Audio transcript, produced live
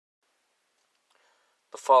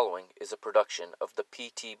The following is a production of the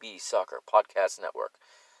PTB Soccer Podcast Network,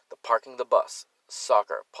 the Parking the Bus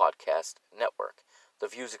Soccer Podcast Network. The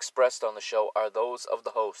views expressed on the show are those of the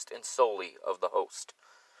host and solely of the host.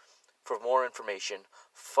 For more information,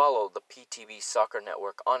 follow the PTB Soccer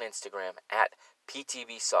Network on Instagram at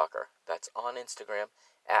PTB Soccer. That's on Instagram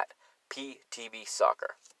at PTB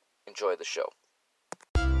Soccer. Enjoy the show.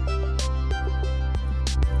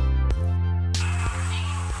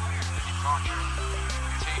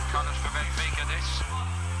 Team colours for Benfica this.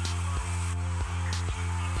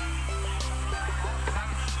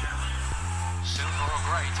 Silver or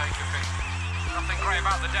grey, take your pick. Nothing grey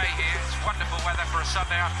about the day here. It's wonderful weather for a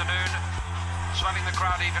Sunday afternoon. Swelling the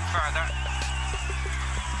crowd even further.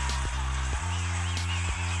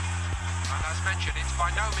 And as mentioned, it's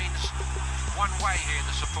by no means one way here,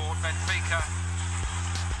 the support. Benfica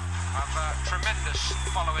have a tremendous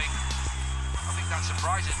following. I think that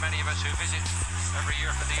surprises many of us who visit every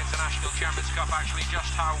year for the International Champions Cup, actually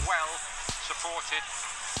just how well supported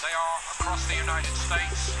they are across the United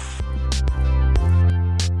States.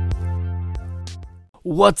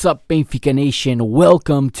 What's up, Benfica Nation?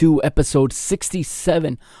 Welcome to episode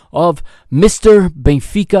 67 of Mr.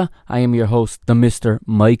 Benfica. I am your host, the Mr.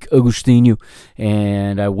 Mike Agostinho,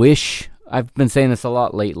 and I've been saying this a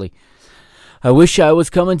lot lately, I wish I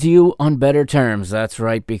was coming to you on better terms. That's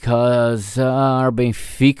right, because our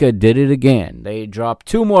Benfica did it again. They dropped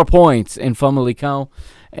 2 more points in Familicão,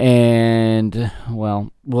 and,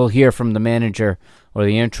 well, we'll hear from the manager, or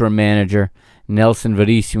the interim manager, Nelson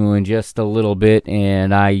Verissimo, in just a little bit,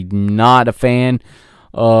 and I'm not a fan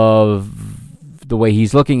of the way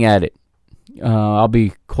he's looking at it. I'll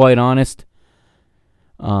be quite honest.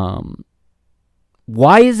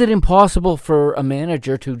 Why is it impossible for a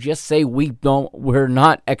manager to just say we're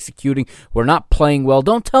not executing, we're not playing well?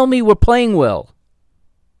 Don't tell me we're playing well.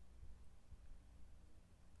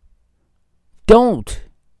 Don't.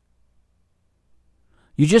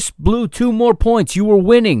 You just blew 2 more points. You were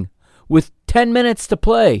winning with 10 minutes to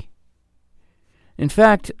play. In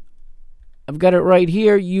fact, I've got it right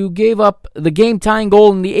here. You gave up the game-tying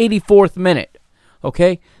goal in the 84th minute.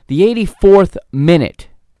 Okay? The 84th minute.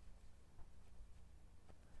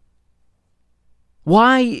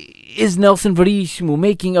 Why is Nelson Verissimo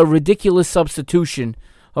making a ridiculous substitution?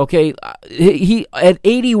 Okay, he at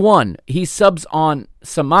 81, he subs on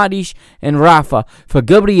Samaris and Rafa for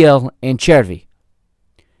Gabriel and Cervi.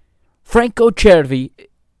 Franco Cervi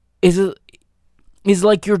is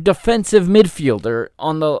like your defensive midfielder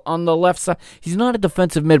on the left side. He's not a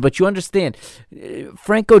defensive mid, but you understand.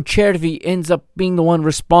 Franco Cervi ends up being the one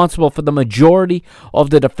responsible for the majority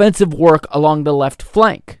of the defensive work along the left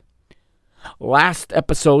flank. Last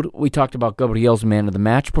episode, we talked about Gabriel's man of the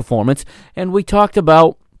match performance, and we talked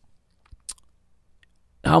about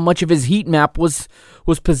how much of his heat map was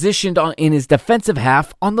positioned in his defensive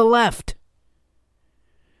half on the left.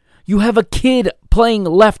 You have a kid playing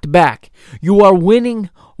left back. You are winning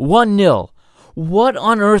 1-0. What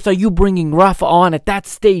on earth are you bringing Rafa on at that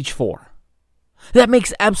stage for? That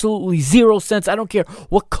makes absolutely zero sense. I don't care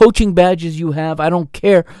what coaching badges you have. I don't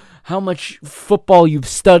care how much football you've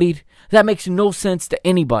studied. That makes no sense to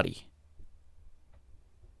anybody.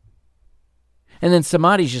 And then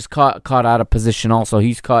Samaris just caught out of position also.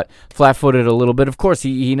 He's caught flat-footed a little bit. Of course,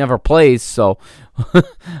 he never plays, so,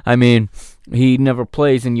 I mean, he never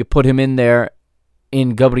plays, and you put him in there in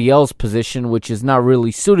Gabriel's position, which is not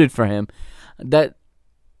really suited for him. That,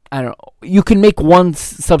 I don't know, you can make one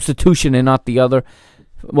substitution and not the other.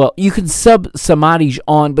 Well, you can sub Samaris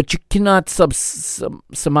on, but you cannot sub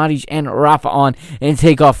Samaris and Rafa on and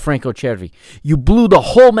take off Franco Cervi. You blew the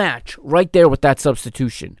whole match right there with that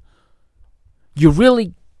substitution. You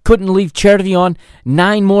really couldn't leave Cervi on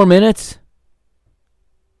 9 more minutes?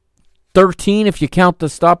 13 if you count the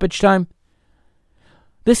stoppage time?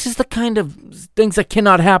 This is the kind of things that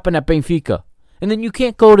cannot happen at Benfica. And then you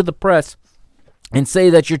can't go to the press and say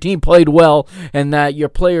that your team played well and that your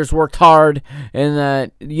players worked hard and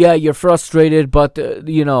that, yeah, you're frustrated, but,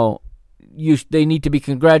 they need to be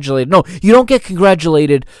congratulated. No, you don't get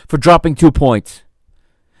congratulated for dropping 2 points.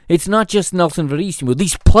 It's not just Nelson Verissimo.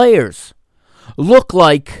 These players look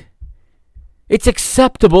like it's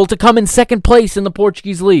acceptable to come in second place in the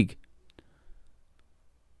Portuguese league.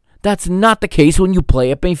 That's not the case when you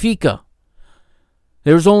play at Benfica.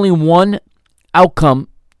 There's only one outcome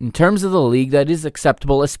in terms of the league that is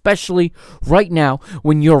acceptable, especially right now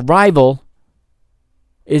when your rival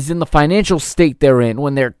is in the financial state they're in,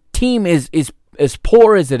 when their team is as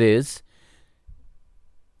poor as it is.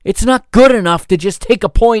 It's not good enough to just take a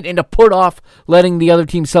point and to put off letting the other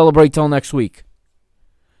team celebrate till next week.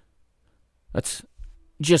 That's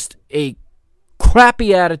just a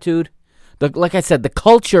crappy attitude. Like I said, the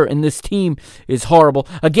culture in this team is horrible.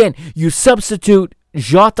 Again, you substitute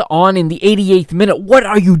Jota on in the 88th minute. What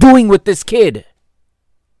are you doing with this kid?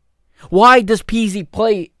 Why does Peasy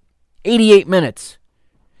play 88 minutes?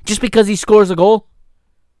 Just because he scores a goal?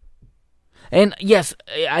 And yes,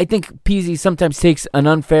 I think Peasy sometimes takes an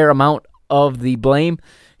unfair amount of the blame.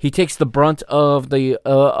 He takes the brunt of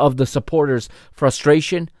the supporters'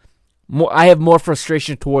 frustration. I have more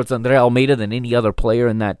frustration towards Andre Almeida than any other player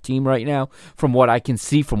in that team right now, from what I can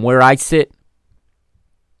see, from where I sit.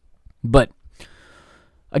 But,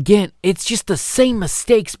 again, it's just the same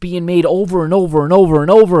mistakes being made over and over and over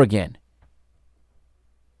and over again.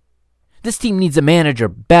 This team needs a manager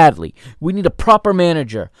badly. We need a proper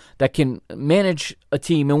manager that can manage a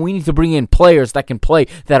team, and we need to bring in players that can play,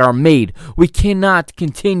 that are made. We cannot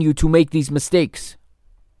continue to make these mistakes.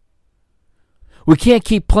 We can't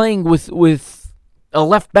keep playing with a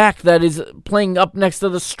left back that is playing up next to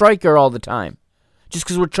the striker all the time. Just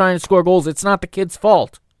because we're trying to score goals. It's not the kid's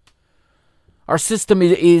fault. Our system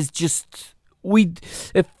is just...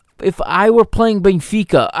 If I were playing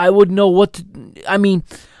Benfica, I would know what to...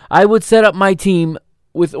 I would set up my team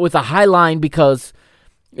with a high line because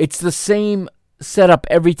it's the same setup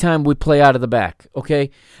every time we play out of the back, okay?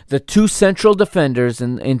 The two central defenders,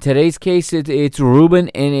 in today's case, it's Ruben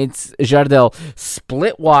and it's Jardel,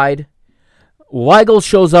 split wide. Weigl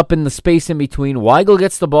shows up in the space in between. Weigl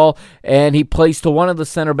gets the ball, and he plays to one of the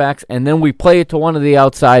center backs, and then we play it to one of the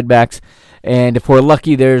outside backs. And if we're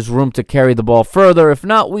lucky, there's room to carry the ball further. If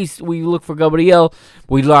not, we look for Gabriel.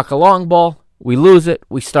 We lock a long ball. We lose it.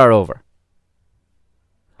 We start over.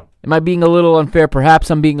 Am I being a little unfair?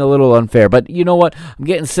 Perhaps I'm being a little unfair. But you know what? I'm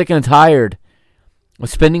getting sick and tired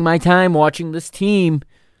of spending my time watching this team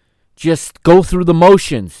just go through the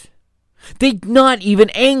motions. They're not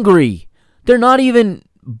even angry. They're not even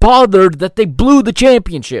bothered that they blew the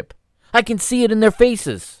championship. I can see it in their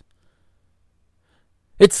faces.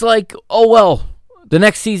 It's like, oh well, the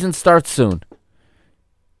next season starts soon.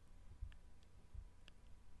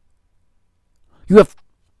 You have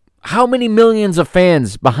how many millions of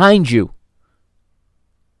fans behind you?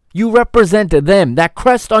 You represent them. That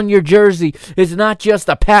crest on your jersey is not just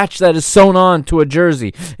a patch that is sewn on to a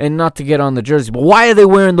jersey and not to get on the jersey. But why are they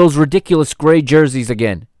wearing those ridiculous gray jerseys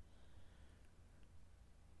again?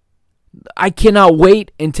 I cannot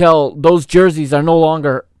wait until those jerseys are no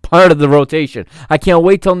longer part of the rotation. I can't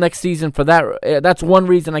wait till next season for that. That's one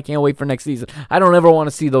reason I can't wait for next season. I don't ever want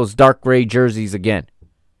to see those dark gray jerseys again.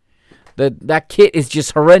 That kit is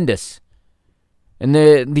just horrendous. And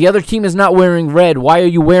the other team is not wearing red. Why are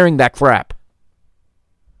you wearing that crap?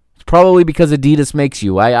 It's probably because Adidas makes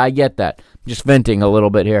you. I get that. I'm just venting a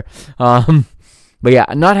little bit here. But yeah,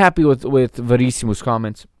 not happy with Verissimo's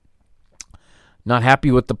comments. Not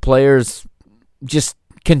happy with the players. Just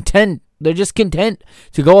content. They're just content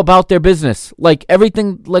to go about their business. Like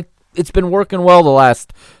everything, like it's been working well the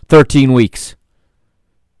last 13 weeks.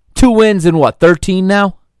 2 wins in 13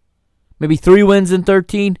 now? Maybe 3 wins in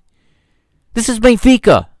 13? This is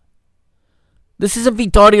Benfica. This isn't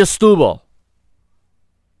Vitória Setúbal.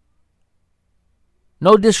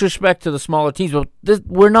 No disrespect to the smaller teams, but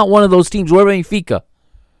we're not one of those teams. We're Benfica.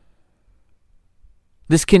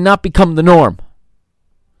 This cannot become the norm.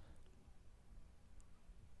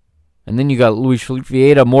 And then you got Luis Felipe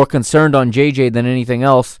Vieira more concerned on JJ than anything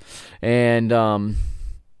else. And,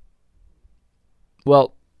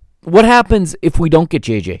 well, what happens if we don't get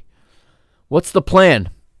JJ? What's the plan?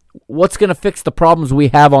 What's going to fix the problems we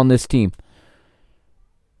have on this team?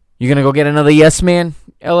 You're going to go get another yes man,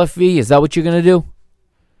 LFV? Is that what you're going to do?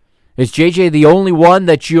 Is JJ the only one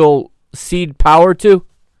that you'll cede power to?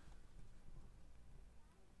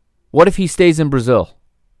 What if he stays in Brazil?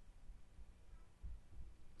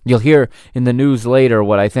 You'll hear in the news later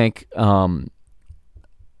what I think.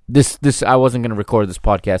 This I wasn't going to record this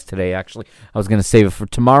podcast today, actually. I was going to save it for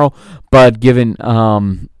tomorrow. But given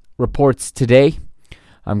reports today,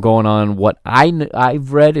 I'm going on what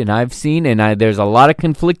I've read and I've seen, and there's a lot of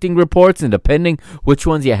conflicting reports, and depending which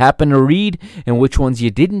ones you happen to read and which ones you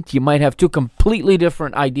didn't, you might have 2 completely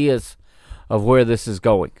different ideas of where this is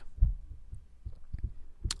going.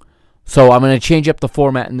 So I'm going to change up the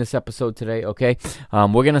format in this episode today, okay?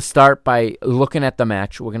 We're going to start by looking at the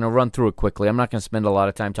match. We're going to run through it quickly. I'm not going to spend a lot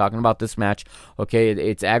of time talking about this match, okay?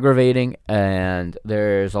 It's aggravating, and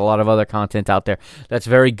there's a lot of other content out there that's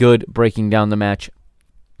very good breaking down the match.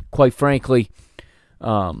 Quite frankly,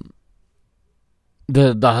 the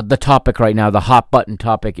topic right now, the hot button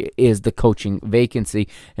topic, is the coaching vacancy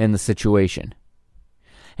and the situation.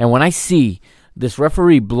 And when I see this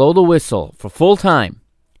referee blow the whistle for full time,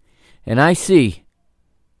 and I see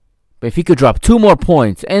Benfica dropped 2 more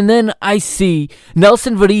points, and then I see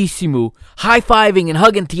Nelson Verissimo high-fiving and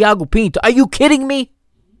hugging Thiago Pinto. Are you kidding me?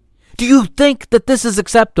 Do you think that this is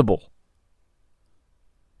acceptable?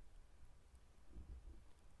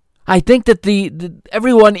 I think that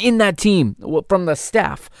everyone in that team, from the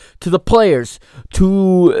staff to the players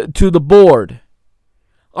to the board,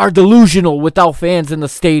 are delusional without fans in the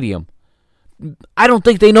stadium. I don't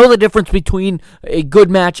think they know the difference between a good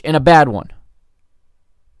match and a bad one.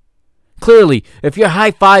 Clearly, if you're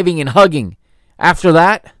high-fiving and hugging after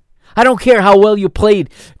that, I don't care how well you played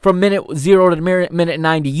from minute 0 to minute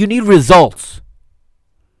 90. You need results.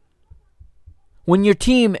 When your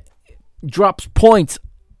team drops points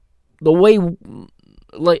the way, when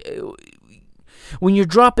you're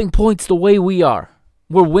dropping points the way we are,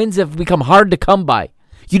 where wins have become hard to come by,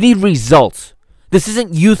 you need results. This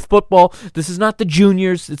isn't youth football. This is not the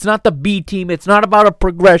juniors. It's not the B team. It's not about a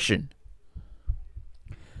progression.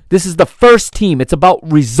 This is the first team. It's about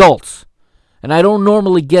results. And I don't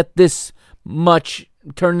normally get this much,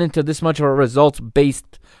 turned into this much of a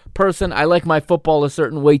results-based person. I like my football a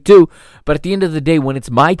certain way too. But at the end of the day, when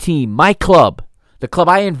it's my team, my club, the club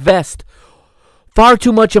I invest far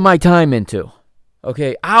too much of my time into,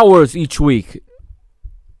 okay, hours each week,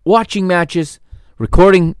 watching matches,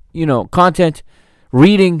 recording, content,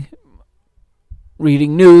 reading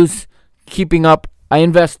news, keeping up, I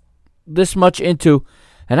invest this much into,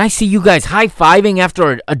 and I see you guys high-fiving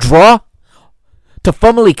after a draw to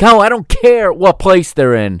Familicão. I don't care what place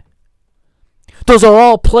they're in. Those are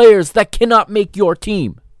all players that cannot make your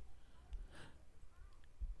team.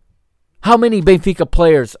 How many Benfica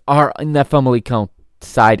players are in that Familicão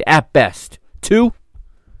side at best? 2?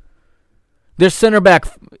 Their center back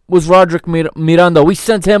was Roderick Miranda. We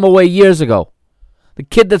sent him away years ago. The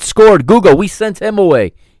kid that scored, Guga, we sent him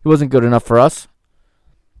away. He wasn't good enough for us.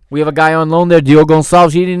 We have a guy on loan there, Diogo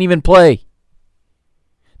Gonçalves. He didn't even play.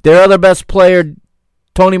 Their other best player,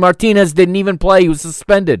 Tony Martinez, didn't even play. He was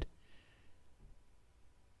suspended.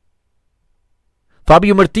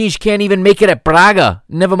 Fabio Martins can't even make it at Braga.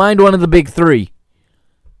 Never mind one of the big 3.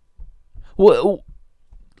 Where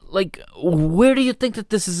do you think that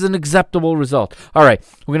this is an acceptable result? All right,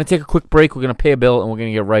 we're going to take a quick break. We're going to pay a bill, and we're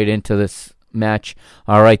going to get right into this match.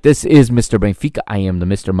 All right, this is Mr. Benfica. I am the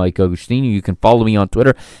Mr. Mike Agustino. You can follow me on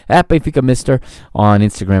Twitter at Benfica Mister, on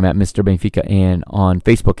Instagram at Mr. Benfica, and on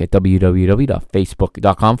Facebook at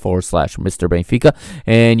www.facebook.com/Mr. Benfica.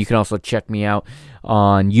 And you can also check me out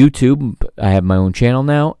on YouTube. I have my own channel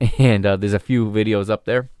now, and there's a few videos up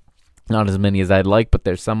there. Not as many as I'd like, but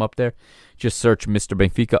there's some up there. Just search Mr.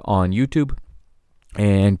 Benfica on YouTube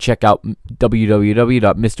and check out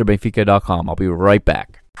www.mrbenfica.com. I'll be right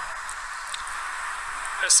back.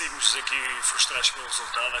 Saímos aqui frustrados pelo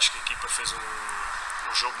resultado. Acho que a equipa fez um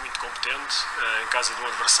jogo muito competente em casa de um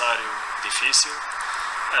adversário difícil.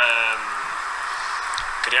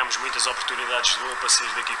 Criámos muitas oportunidades de gol para sair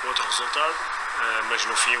daqui com outro resultado, mas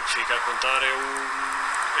no fim o que fica a contar é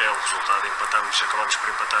o resultado. Acabámos por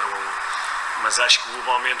empatar 1-1. Mas acho que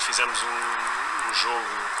globalmente fizemos um jogo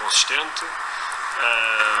consistente.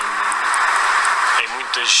 Em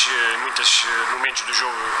muitos momentos do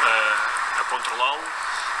jogo a controlá-lo.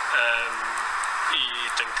 E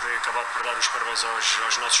tenho que acabar por dar os parabéns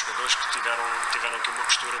aos nossos jogadores que tiveram aqui uma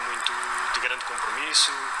postura muito de grande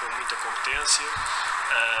compromisso, com muita competência,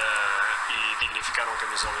 e dignificaram a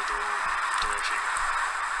camisola do Benfica.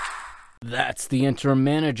 That's the interim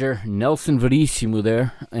manager, Nelson Verissimo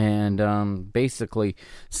there, and basically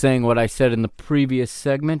saying what I said in the previous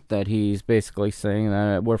segment, that he's basically saying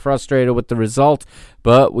that we're frustrated with the result,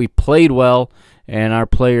 but we played well, and our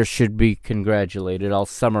players should be congratulated. I'll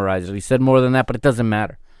summarize it. He said more than that, but it doesn't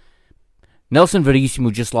matter. Nelson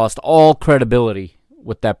Verissimo just lost all credibility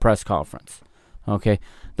with that press conference. Okay?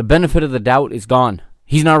 The benefit of the doubt is gone.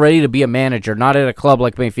 He's not ready to be a manager, not at a club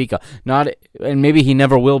like Benfica. And maybe he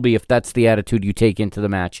never will be if that's the attitude you take into the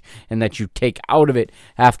match and that you take out of it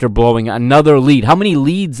after blowing another lead. How many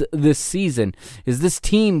leads this season is this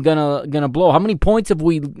team gonna blow? How many points have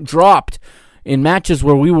we dropped in matches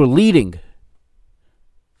where we were leading?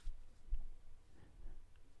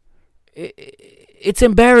 It's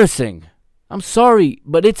embarrassing. I'm sorry,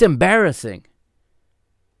 but it's embarrassing.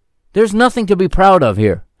 There's nothing to be proud of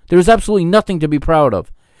here. There's absolutely nothing to be proud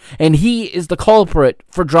of. And he is the culprit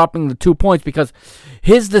for dropping the 2 points, because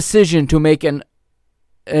his decision to make an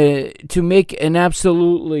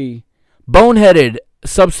absolutely boneheaded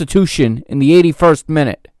substitution in the 81st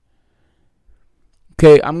minute.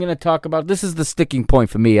 Okay, I'm going to talk about, this is the sticking point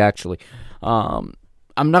for me, actually. I'm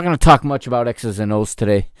not going to talk much about X's and O's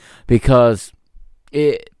today, because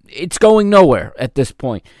it's going nowhere at this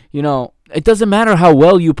point. it doesn't matter how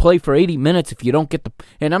well you play for 80 minutes if you don't get the...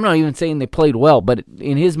 And I'm not even saying they played well, but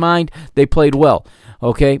in his mind, they played well.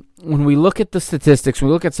 Okay? When we look at the statistics, we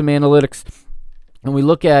look at some analytics, and we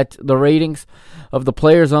look at the ratings of the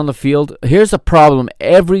players on the field, here's a problem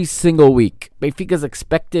every single week. Benfica's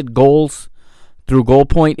expected goals through goal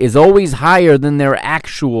point is always higher than their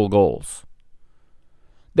actual goals.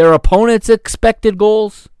 Their opponent's expected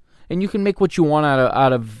goals, and you can make what you want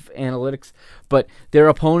out of analytics, but their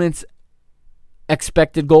opponent's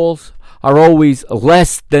expected goals are always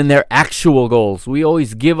less than their actual goals. We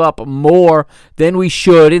always give up more than we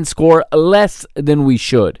should and score less than we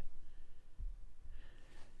should.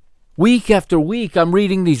 Week after week, I'm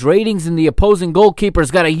reading these ratings, and the opposing goalkeeper's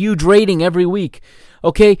got a huge rating every week.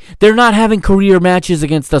 Okay? They're not having career matches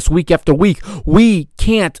against us week after week. We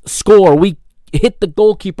can't score. We hit the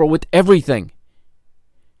goalkeeper with everything.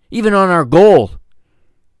 Even on our goal.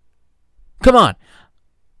 Come on.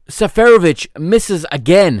 Seferovic misses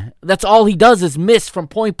again. That's all he does is miss from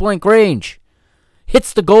point-blank range.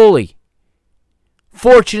 Hits the goalie.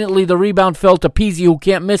 Fortunately, the rebound fell to Pizzi, who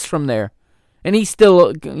can't miss from there. And he's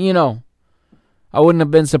still, I wouldn't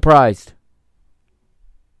have been surprised.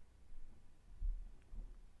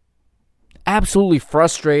 Absolutely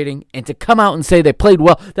frustrating. And to come out and say they played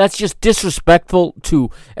well, that's just disrespectful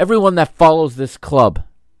to everyone that follows this club.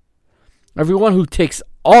 Everyone who takes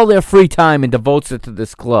all their free time and devotes it to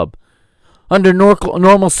this club. Under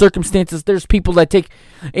normal circumstances, there's people that take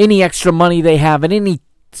any extra money they have and any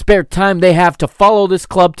spare time they have to follow this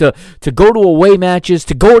club, to go to away matches,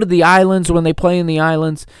 to go to the islands when they play in the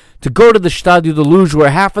islands, to go to the Stadio de Luz,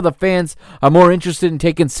 where half of the fans are more interested in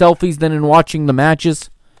taking selfies than in watching the matches.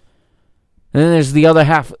 And then there's the other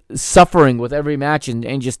half suffering with every match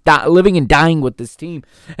and just living and dying with this team.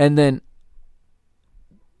 And then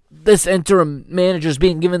this interim manager is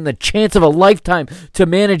being given the chance of a lifetime to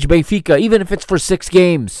manage Benfica, even if it's for 6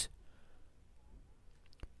 games.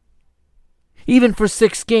 Even for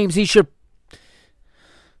 6 games, he should...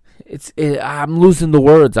 I'm losing the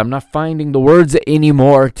words. I'm not finding the words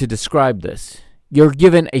anymore to describe this. You're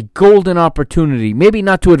given a golden opportunity, maybe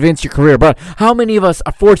not to advance your career, but how many of us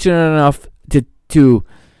are fortunate enough to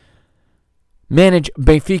manage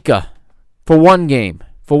Benfica for 1 game,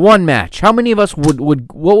 for 1 match? How many of us what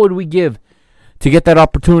would we give to get that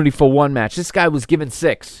opportunity for 1 match? This guy was given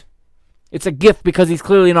 6. It's a gift because he's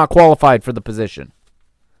clearly not qualified for the position.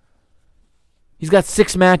 He's got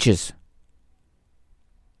 6 matches.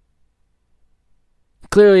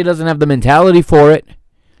 Clearly he doesn't have the mentality for it.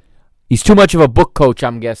 He's too much of a book coach,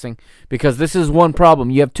 I'm guessing, because this is one problem.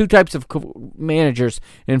 You have 2 types of managers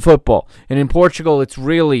in football. And in Portugal, it's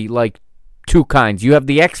really like 2 kinds. You have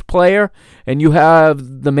the ex-player, and you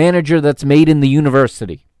have the manager that's made in the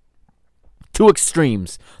university. 2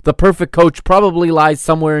 extremes. The perfect coach probably lies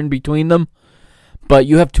somewhere in between them. But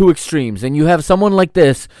you have 2 extremes, and you have someone like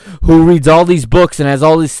this who reads all these books and has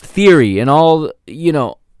all this theory and all,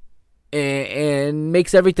 and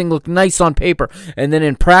makes everything look nice on paper, and then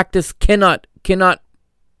in practice cannot put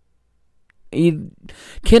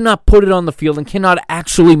it on the field and cannot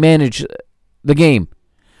actually manage the game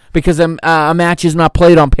because a match is not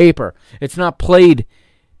played on paper. It's not played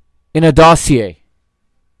in a dossier.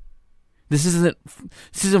 This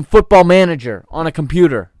isn't Football Manager on a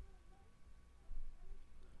computer.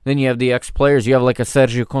 Then you have the ex-players. You have like a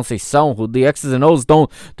Sergio Conceição, who the X's and O's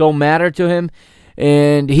don't matter to him.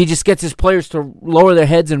 And he just gets his players to lower their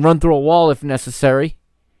heads and run through a wall if necessary.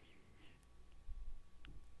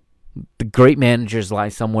 The great managers lie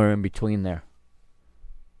somewhere in between there.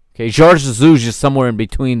 Okay, Jorge Jesus is somewhere in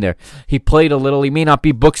between there. He played a little. He may not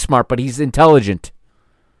be book smart, but he's intelligent.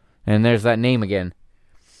 And there's that name again.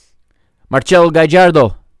 Marcelo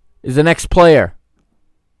Gallardo is an ex-player.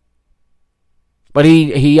 But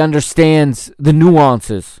he understands the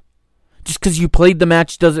nuances. Just because you played the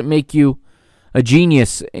match doesn't make you a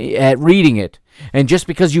genius at reading it. And just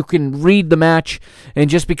because you can read the match, and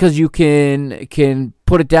just because you can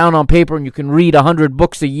put it down on paper, and you can read 100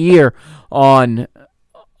 books a year on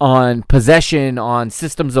possession, on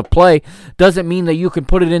systems of play, doesn't mean that you can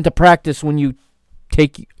put it into practice when you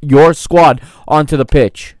take your squad onto the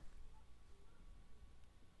pitch.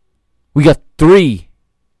 We got 3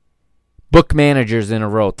 book managers in a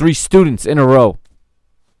row, 3 students in a row.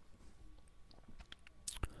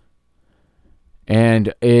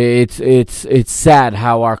 And it's sad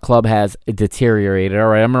how our club has deteriorated. All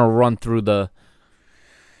right, I'm going to run through the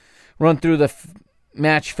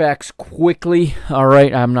match facts quickly. All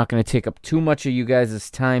right, I'm not going to take up too much of you guys'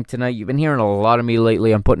 time tonight. You've been hearing a lot of me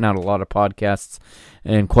lately. I'm putting out a lot of podcasts,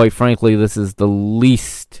 and quite frankly, this is the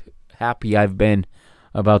least happy I've been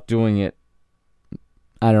about doing it.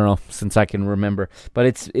 I don't know, since I can remember.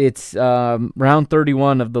 But it's round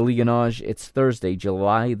 31 of the Liga NOS. It's Thursday,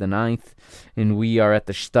 July the 9th, and we are at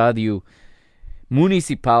the Estádio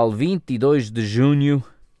Municipal 22 de Junho,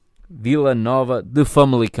 Vila Nova de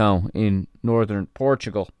Famalicão in northern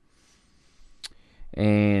Portugal.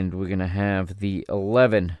 And we're going to have the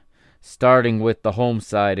 11, starting with the home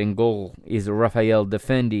side. In goal is Rafael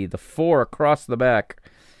Defendi. The 4 across the back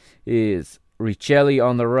is Richelli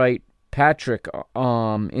on the right, Patrick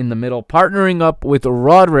in the middle, partnering up with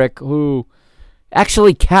Roderick, who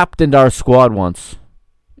actually captained our squad once.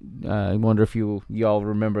 I wonder if y'all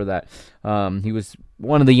remember that. He was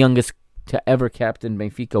one of the youngest to ever captain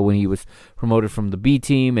Benfica when he was promoted from the B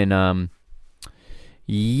team, and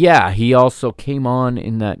he also came on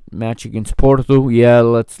in that match against Porto.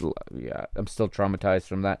 I'm still traumatized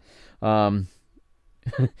from that. And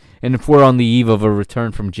if we're on the eve of a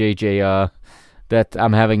return from JJ, that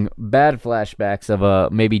I'm having bad flashbacks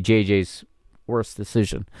of maybe JJ's worst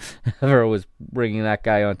decision ever was bringing that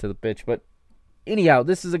guy onto the pitch. But anyhow,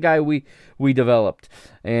 this is a guy we developed.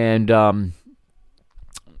 And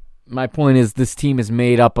my point is, this team is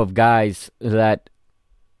made up of guys that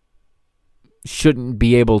shouldn't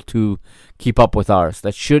be able to keep up with ours,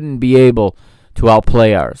 that shouldn't be able to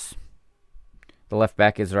outplay ours. The left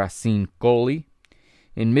back is Racine Colli.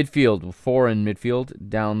 In midfield, 4 in midfield.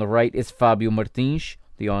 Down the right is Fabio Martins,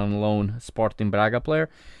 the on-loan Sporting Braga player.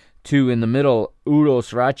 2 in the middle,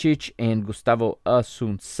 Uros Racic and Gustavo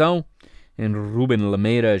Assunção. And Ruben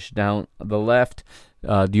Lameiras down the left.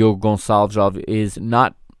 Diogo Gonçalves is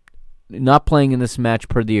not playing in this match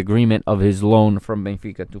per the agreement of his loan from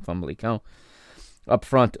Benfica to Familicão. Up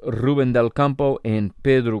front, Ruben Del Campo and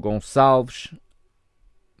Pedro Gonçalves,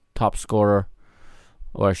 top scorer.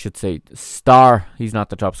 Or I should say star. He's not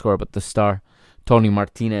the top scorer, but the star. Tony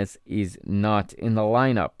Martinez is not in the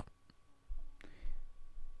lineup.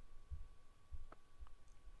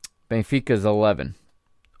 Benfica's 11.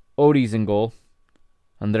 Odie's in goal.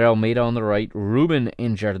 André Almeida on the right. Ruben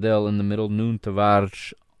and Jardel in the middle. Nuno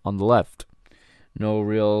Tavares on the left. No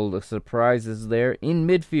real surprises there. In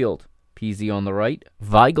midfield, Pizzi on the right.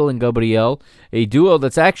 Weigl and Gabriel. A duo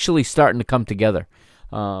that's actually starting to come together.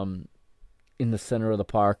 In the center of the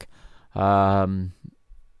park.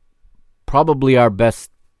 Probably our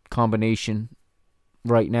best combination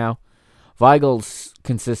right now. Weigl's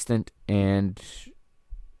consistent, and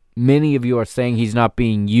many of you are saying he's not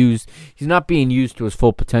being used. He's not being used to his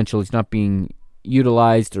full potential. He's not being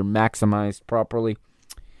utilized or maximized properly.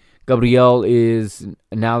 Gabriel is,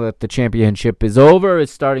 now that the championship is over,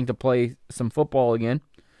 is starting to play some football again.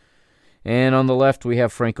 And on the left, we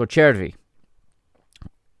have Franco Cervi,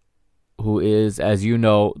 who is, as you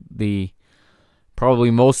know, the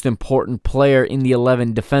probably most important player in the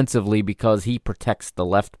 11 defensively, because he protects the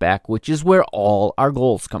left back, which is where all our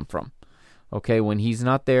goals come from. Okay, when he's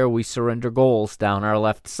not there, we surrender goals down our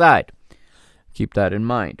left side. Keep that in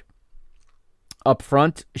mind. Up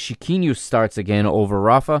front, Chiquinho starts again over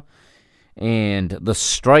Rafa, and the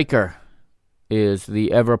striker is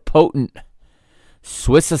the ever-potent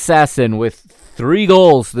Swiss assassin with 3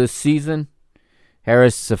 goals this season,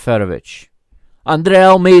 Haris Seferovic. André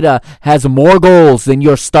Almeida has more goals than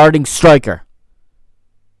your starting striker.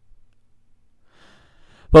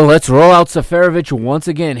 Well, let's roll out Seferovic once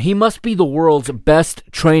again. He must be the world's best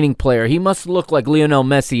training player. He must look like Lionel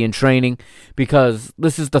Messi in training, because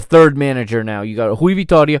this is the third manager now. You got Rui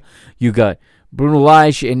Vitória, you got Bruno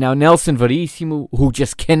Lage, and now Nelson Verissimo, who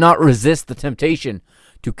just cannot resist the temptation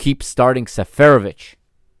to keep starting Seferovic.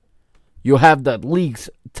 You have the league's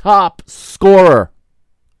top scorer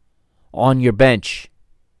on your bench.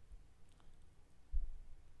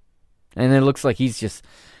 And it looks like he's just,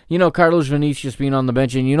 Carlos Vinicius being on the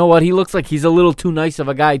bench. And you know what? He looks like he's a little too nice of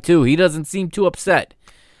a guy, too. He doesn't seem too upset.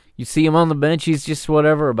 You see him on the bench, he's just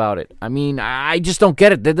whatever about it. I mean, I just don't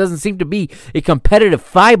get it. There doesn't seem to be a competitive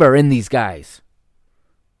fiber in these guys.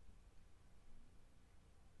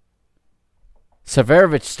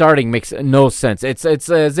 Seferovic starting makes no sense. It's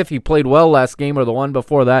as if he played well last game, or the one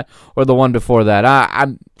before that, or the one before that.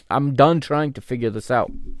 I'm done trying to figure this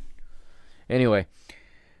out. Anyway,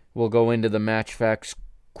 we'll go into the match facts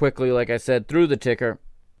quickly, like I said, through the ticker.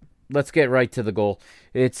 Let's get right to the goal.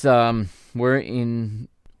 It's we're in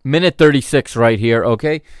minute 36 right here,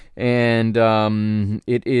 okay? And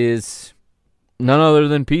it is none other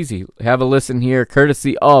than Pizzi. Have a listen here,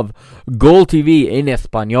 courtesy of Goal TV in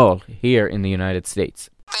Español here in the United States.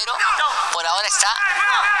 Pero por ahora está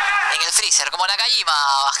en el freezer, como la gallina,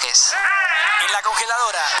 Vázquez. En la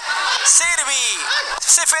congeladora. Servi.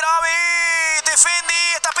 Seferovic. Defendi.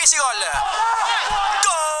 Está Pizzi, gol.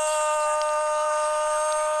 ¡Gol!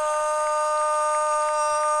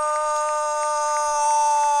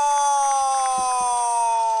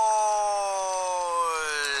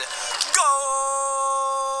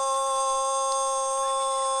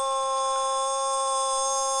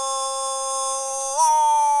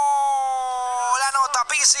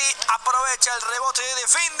 Messi aprovecha el rebote de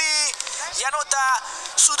Defendi y anota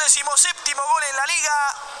su 17º gol en la liga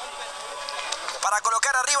para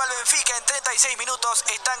colocar arriba al Benfica en 36 minutos.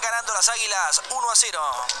 Están ganando las Águilas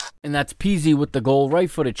 1-0. And that's Peasy with the goal,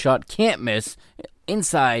 right-footed shot, can't miss,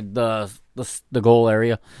 inside the goal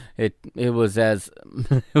area. It was it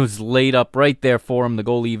was laid up right there for him. The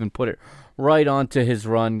goalie even put it right onto his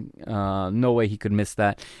run. No way he could miss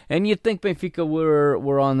that. And you'd think Benfica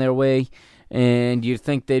were on their way, and you'd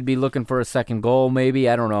think they'd be looking for a second goal, maybe.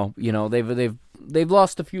 I don't know. You know, they've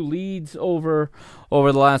lost a few leads over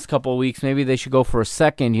the last couple of weeks. Maybe they should go for a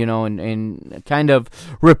second, you know, and kind of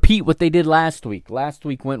repeat what they did last week. Last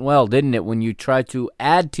week went well, didn't it, when you tried to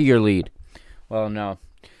add to your lead? Well, no.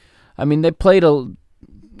 I mean, they played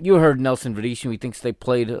you heard Nelson Venetian. He thinks they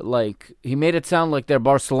played like, he made it sound like they're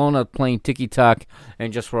Barcelona playing tiki-taka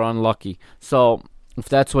and just were unlucky. So if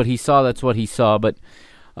that's what he saw, that's what he saw. But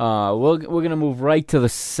we're going to move right to the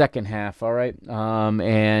second half, all right?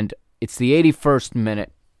 And it's the 81st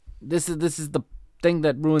minute. This is the thing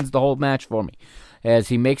that ruins the whole match for me, as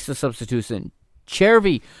he makes the substitution.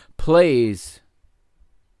 Chervi plays,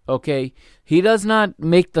 okay? He does not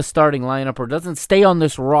make the starting lineup or doesn't stay on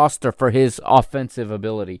this roster for his offensive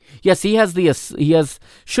ability. Yes, he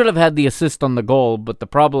should have had the assist on the goal, but the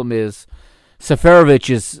problem is Seferovic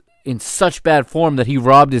is in such bad form that he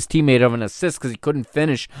robbed his teammate of an assist because he couldn't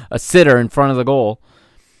finish a sitter in front of the goal.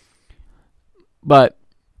 But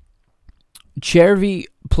Chervi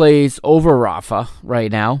plays over Rafa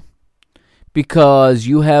right now because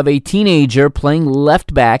you have a teenager playing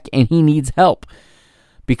left back and he needs help.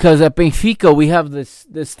 Because at Benfica, we have this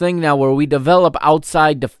thing now where we develop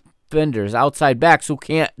outside defenders, outside backs who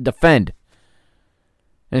can't defend.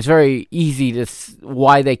 And it's very easy to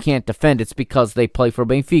why they can't defend. It's because they play for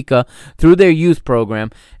Benfica through their youth program.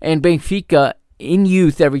 And Benfica, in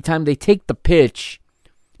youth, every time they take the pitch,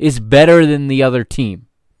 is better than the other team.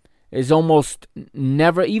 Is almost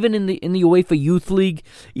never, even in the UEFA Youth League,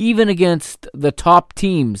 even against the top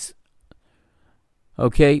teams,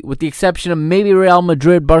 okay, with the exception of maybe Real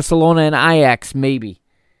Madrid, Barcelona, and Ajax, maybe.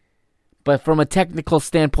 But from a technical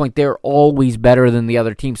standpoint, they're always better than the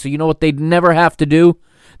other team. So you know what they never have to do?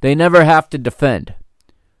 They never have to defend,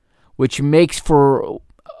 which makes for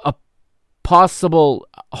a possibly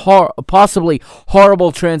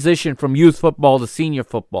horrible transition from youth football to senior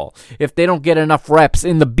football if they don't get enough reps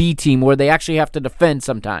in the B team where they actually have to defend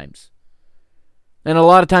sometimes. And a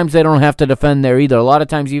lot of times they don't have to defend there either. A lot of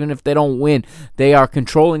times, even if they don't win, they are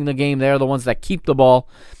controlling the game. They're the ones that keep the ball.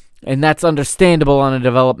 And that's understandable on a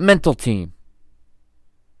developmental team.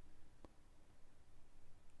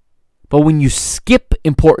 But when you skip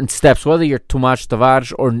important steps, whether you're Tomáš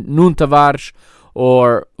Tavares or Nuno Tavares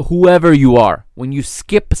or whoever you are, when you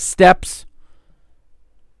skip steps,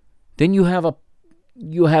 then you have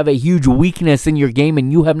a huge weakness in your game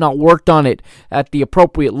and you have not worked on it at the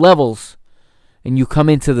appropriate levels. And you come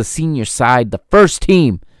into the senior side, the first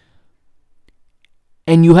team,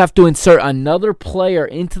 and you have to insert another player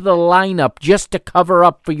into the lineup just to cover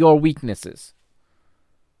up for your weaknesses.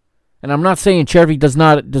 And I'm not saying Chervi does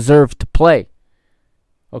not deserve to play.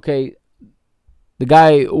 Okay? The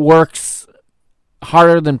guy works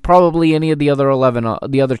harder than probably any of the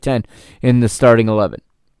other 10 in the starting 11.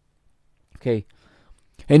 Okay?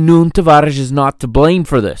 And Nuno Tavares is not to blame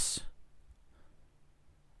for this.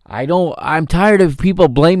 I'm tired of people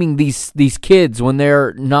blaming these kids when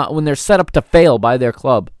they're set up to fail by their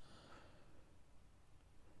club.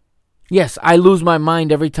 Yes, I lose my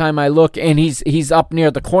mind every time I look and he's up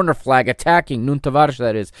near the corner flag attacking Nuno Tavares,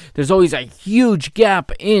 that is. There's always a huge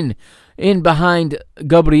gap in behind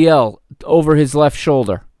Gabriel over his left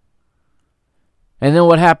shoulder. And then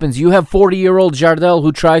what happens? You have 40-year-old Jardel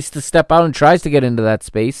who tries to step out and tries to get into that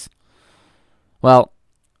space. Well,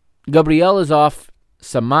 Gabriel is off.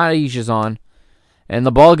 Samaris is on, and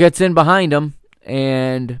the ball gets in behind him,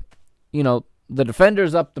 and, you know, the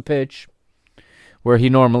defender's up the pitch where he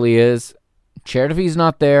normally is. Chervi's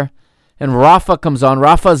not there, and Rafa comes on.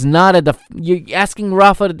 Rafa's not asking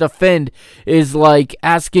Rafa to defend is like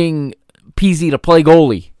asking Peasy to play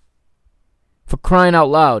goalie, for crying out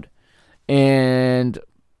loud. And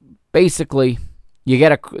basically, you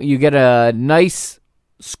get a nice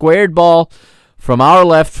squared ball from our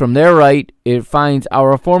left, from their right. It finds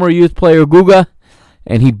our former youth player Guga,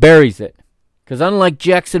 and he buries it. Because unlike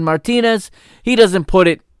Jackson Martinez, he doesn't put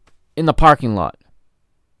it in the parking lot.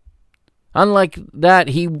 Unlike that,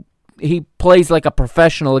 he plays like a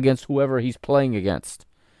professional against whoever he's playing against.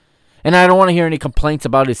 And I don't want to hear any complaints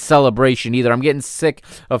about his celebration either. I'm getting sick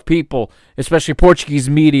of people, especially Portuguese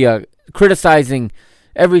media, criticizing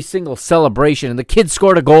every single celebration. And the kid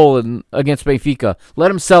scored a goal against Benfica.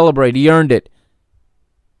 Let him celebrate. He earned it.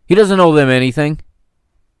 He doesn't owe them anything.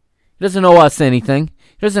 He doesn't owe us anything.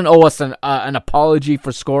 He doesn't owe us an apology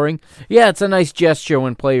for scoring. Yeah, it's a nice gesture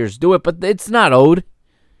when players do it, but it's not owed.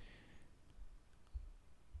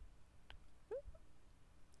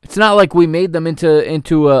 It's not like we made them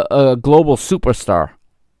into a global superstar.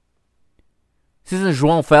 This isn't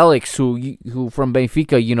João Felix, who from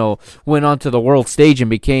Benfica, went onto the world stage and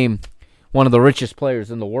became one of the richest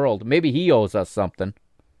players in the world. Maybe he owes us something.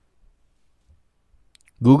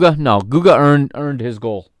 Guga? No, Guga earned his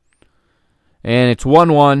goal. And it's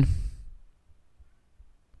 1-1.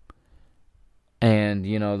 And,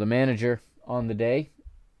 the manager on the day,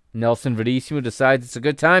 Nelson Verissimo, decides it's a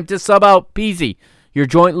good time to sub out Pizzi, your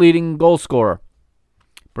joint leading goal scorer.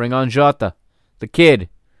 Bring on Jota, the kid.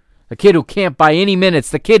 The kid who can't buy any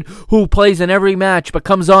minutes. The kid who plays in every match but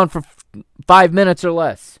comes on for 5 minutes or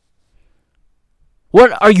less.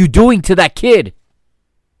 What are you doing to that kid?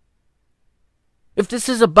 If this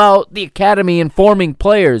is about the academy and forming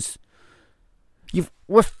players,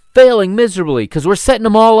 we're failing miserably because we're setting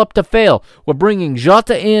them all up to fail. We're bringing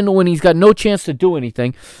Jota in when he's got no chance to do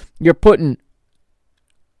anything. You're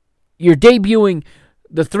debuting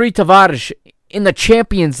the three Tavares in the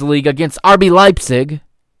Champions League against RB Leipzig.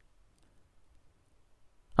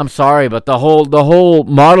 I'm sorry, but the whole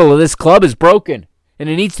model of this club is broken, and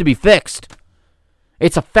it needs to be fixed.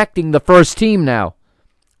 It's affecting the first team now.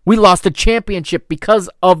 We lost a championship because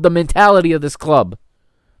of the mentality of this club.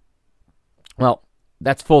 Well,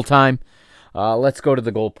 that's full time. Let's go to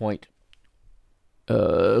the goal point.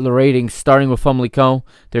 The ratings, starting with Familicão.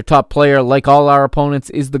 Their top player, like all our opponents,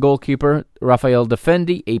 is the goalkeeper, Rafael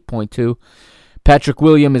Defendi, 8.2. Patrick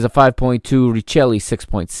William is a 5.2, Richelli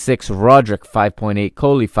 6.6, Roderick 5.8,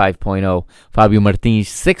 Coley 5.0, Fabio Martins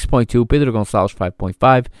 6.2, Pedro Gonçalves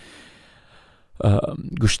 5.5,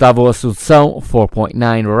 Gustavo Assunção 4.9,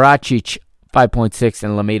 Racic 5.6,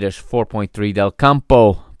 and Lameiras 4.3, Del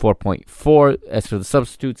Campo 4.4. As for the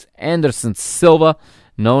substitutes, Anderson Silva,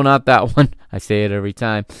 no, not that one, I say it every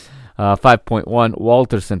time, 5.1,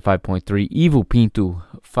 Walterson 5.3, Ivo Pinto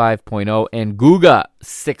 5.0, and Guga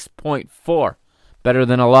 6.4. Better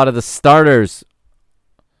than a lot of the starters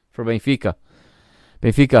for Benfica.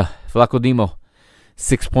 Flaco Dimo,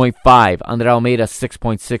 6.5. André Almeida,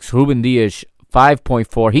 6.6. Ruben Dias,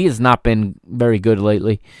 5.4. He has not been very good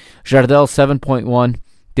lately. Jardel, 7.1.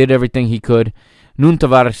 Did everything he could. Nuno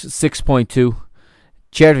Tavares, 6.2.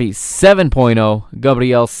 Chervi, 7.0.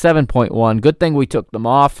 Gabriel, 7.1. Good thing we took them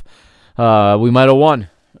off. We might have won.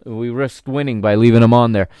 We risked winning by leaving him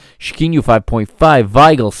on there. Chiquinho, 5.5.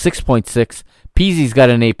 Weigl, 6.6. Pizzi's got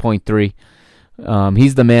an 8.3.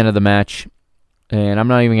 He's the man of the match. And I'm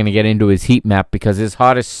not even going to get into his heat map because his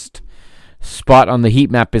hottest spot on the heat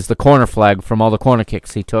map is the corner flag from all the corner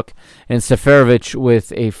kicks he took. And Seferovic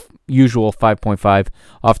with a usual 5.5.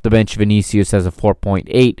 Off the bench, Vinicius has a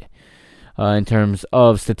 4.8. In terms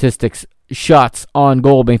of statistics, shots on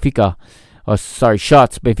goal, Benfica.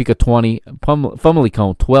 Shots, Benfica 20.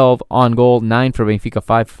 Familicão 12 on goal, 9 for Benfica,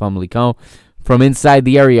 5 for Familicão. From inside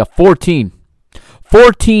the area, 14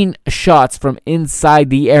 shots from inside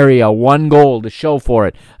the area, 1 goal to show for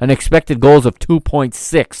it. An expected goals of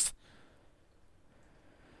 2.6.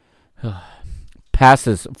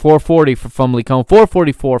 Passes, 440 for Familicão,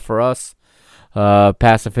 444 for us.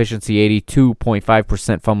 Pass efficiency,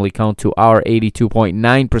 82.5% Familicão to our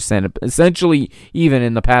 82.9%. Essentially even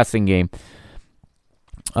in the passing game.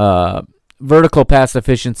 Vertical pass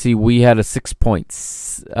efficiency, we had a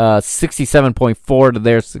 67.4 to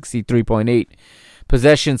their 63.8.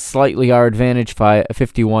 Possession, slightly our advantage,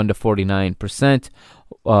 51 to 49%.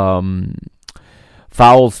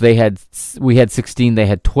 Fouls, we had 16, they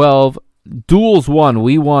had 12. Duels won,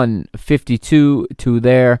 we won 52 to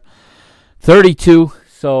their 32.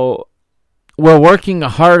 So we're working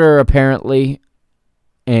harder apparently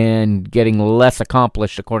and getting less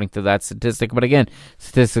accomplished according to that statistic. But again,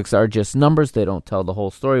 statistics are just numbers. They don't tell the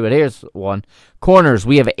whole story. But here's one. Corners,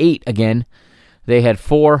 we have 8 again. They had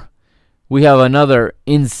 4. We have another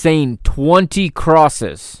insane 20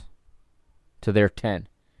 crosses to their 10.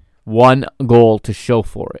 1 goal to show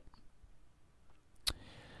for it.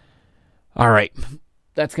 All right.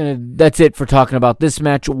 That's it for talking about this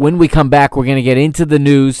match. When we come back, we're going to get into the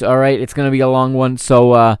news. All right. It's going to be a long one.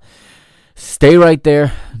 So stay right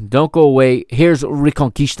there. Don't go away. Here's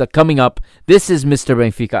Reconquista coming up. This is Mr.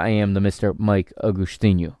 Benfica. I am the Mr. Mike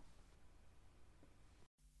Agostinho.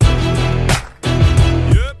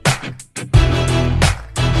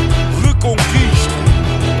 Reconquista.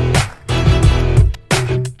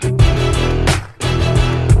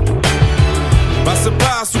 Passa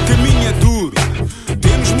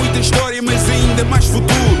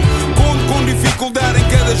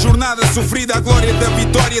jornada sofrida, a glória da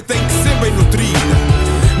vitória tem que ser bem nutrida.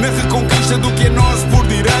 Na reconquista do que é nosso por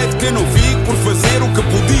direito, que eu não fico por fazer o que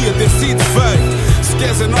podia ter sido feito. Se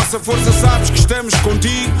queres a nossa força, sabes que estamos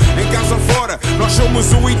contigo. Em casa ou fora, nós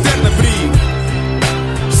somos o eterno abrigo.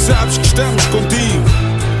 Sabes que estamos contigo,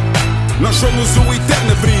 nós somos o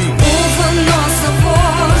eterno abrigo. Ouve a nossa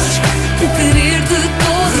voz, o querer de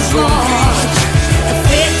todos nós. A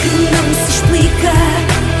fé que não se explica,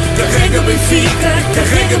 carrega Benfica,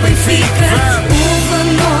 carrega Benfica. Ouve a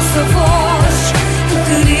nossa voz, o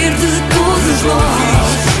querer de todos nós.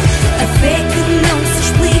 A fé que não se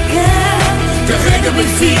explica, carrega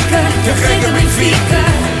Benfica, carrega Benfica.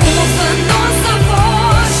 Ouve a nossa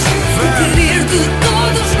voz, o querer de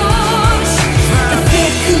todos nós. A fé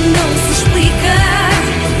que não se explica,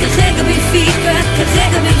 carrega Benfica,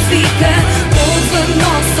 carrega Benfica. Ouve a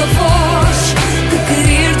nossa voz, o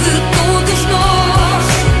querer de todos nós.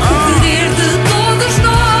 O querer de todos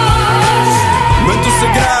nós. Manto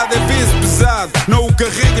sagrado é peso pesado, não o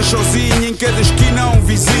carregas sozinho. Em cada esquina há um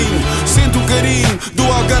vizinho. Sente o carinho do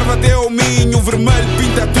Algarve até ao Minho. O vermelho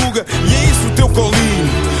pinta a tuga e é isso o teu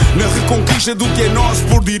colinho. Na reconquista do que é nosso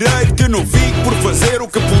por direito, que eu não fico por fazer o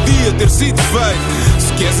que podia ter sido feito.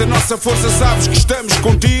 Se queres a nossa força, sabes que estamos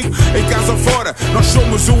contigo. Em casa ou fora, nós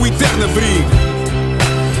somos o eterno abrigo.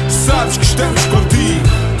 Sabes que estamos contigo,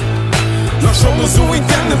 nós somos o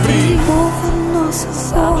eterno abrigo. Ouve a nossa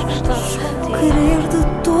voz, o querer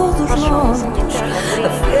de todos nós. A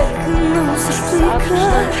fé que não se explica,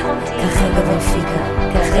 carrega Benfica,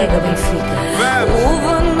 carrega Benfica. Ouve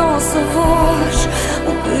a nossa voz,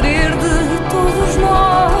 o querer de todos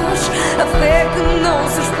nós. A fé que não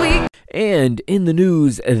se explica. And in the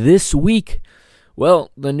news this week, well,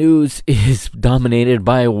 the news is dominated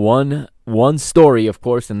by one story, of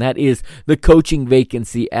course, and that is the coaching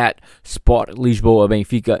vacancy at Sport Lisboa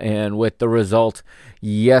Benfica. And with the result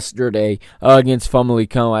yesterday against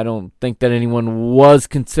Familicão, I don't think that anyone was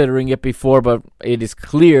considering it before, but it is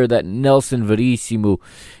clear that Nelson Verissimo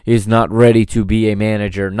is not ready to be a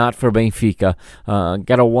manager, not for Benfica.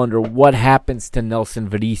 Gotta wonder what happens to Nelson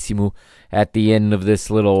Verissimo at the end of this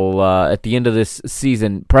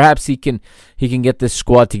season. Perhaps he can get this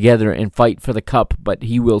squad together and fight for the cup, but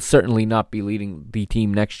he will certainly not be leading the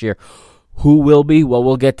team next year. Who will be? Well,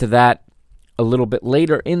 we'll get to that a little bit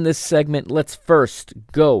later in this segment. Let's first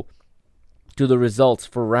go to the results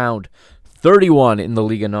for round 31 in the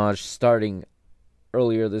Liga NOS starting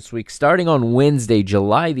earlier this week. Starting on Wednesday,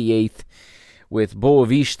 July the 8th, with Boa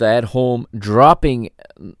Vista at home dropping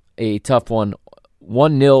a tough one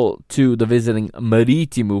 1-0 to the visiting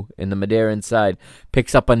Marítimo in the Madeiran side.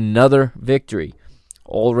 Picks up another victory.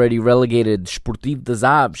 Already relegated Sportivo das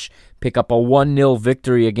Aves pick up a 1-0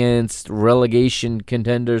 victory against relegation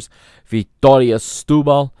contenders Vitória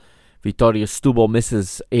Setúbal. Vitória Setúbal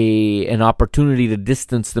misses an opportunity to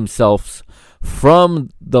distance themselves from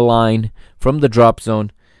the line, from the drop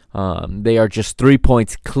zone. They are just 3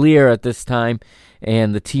 points clear at this time,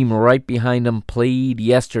 and the team right behind them played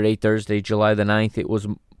yesterday, Thursday, July the 9th. It was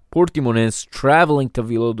Portimonense traveling to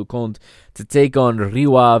Vila do Conde to take on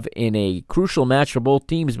Rio Ave in a crucial match for both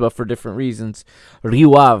teams, but for different reasons.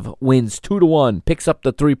 Rio Ave wins 2-1, picks up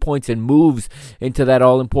the 3 points, and moves into that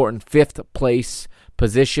all-important 5th place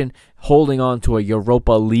position, holding on to a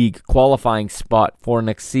Europa League qualifying spot for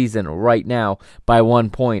next season right now by 1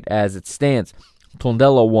 point as it stands.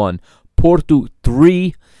 Tondela 1, Porto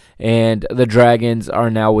 3, and the Dragons are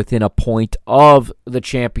now within a point of the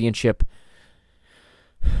championship.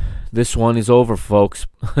 This one is over, folks.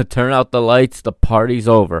 Turn out the lights. The party's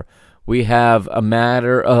over. We have a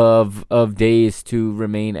matter of days to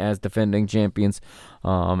remain as defending champions.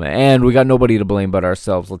 And we got nobody to blame but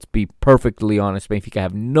ourselves. Let's be perfectly honest. Benfica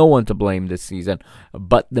have no one to blame this season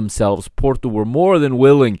but themselves. Porto were more than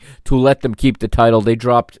willing to let them keep the title. They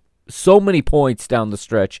dropped so many points down the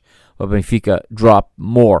stretch, but Benfica dropped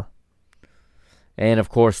more. And, of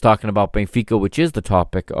course, talking about Benfica, which is the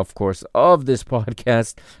topic, of course, of this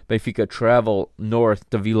podcast, Benfica travel north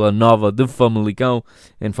to Vila Nova de Familicão,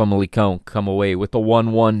 and Familicão come away with a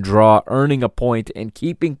 1-1 draw, earning a point and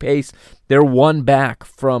keeping pace. They're one back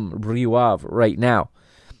from Rio Ave right now.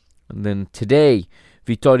 And then today,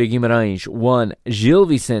 Vitória Guimarães 1, Gil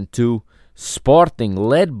Vicente 2, Sporting,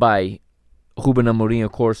 led by Ruben Amorim,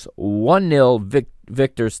 of course, 1-0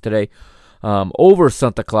 victors today. Over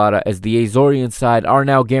Santa Clara, as the Azorian side are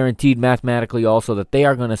now guaranteed mathematically also that they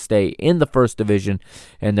are going to stay in the first division,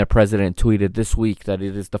 and their president tweeted this week that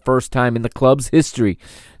it is the first time in the club's history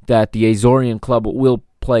that the Azorian club will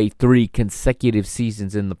play 3 consecutive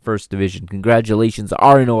seasons in the first division. Congratulations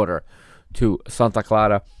are in order to Santa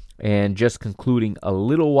Clara. And just concluding a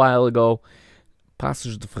little while ago,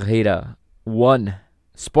 Passos de Ferreira 1,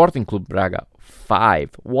 Sporting Clube Braga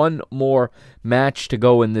 5. One more match to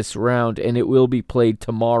go in this round, and it will be played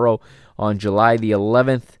tomorrow on July the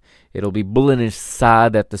 11th. It'll be Belenenses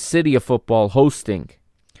SAD at the City of Football hosting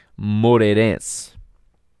Moreirense.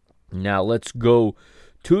 Now let's go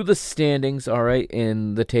to the standings, all right,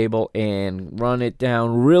 in the table and run it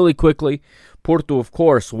down really quickly. Porto, of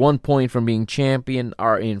course, 1 point from being champion,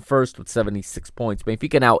 are in first with 76 points.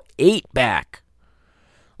 Benfica now 8 back.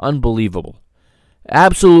 Unbelievable.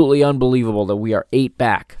 Absolutely unbelievable that we are 8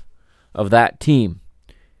 back of that team.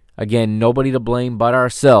 Again, nobody to blame but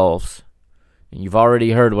ourselves. And you've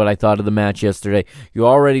already heard what I thought of the match yesterday. You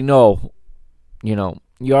already know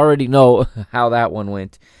how that one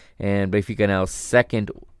went. And Benfica now second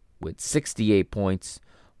with 68 points,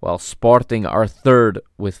 while Sporting are third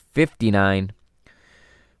with 59.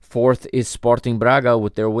 Fourth is Sporting Braga.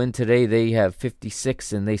 With their win today, they have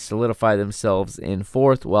 56, and they solidify themselves in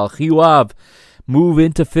fourth, while Rio Ave move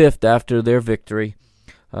into fifth after their victory.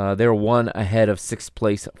 They're one ahead of sixth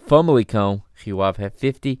place Familicão. Rio Ave have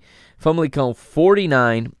 50. Familicão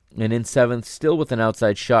 49, and in seventh, still with an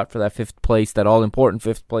outside shot for that fifth place, that all-important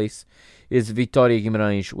fifth place, is Vitória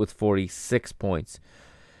Guimarães with 46 points.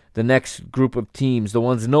 The next group of teams, the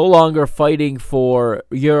ones no longer fighting for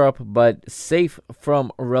Europe but safe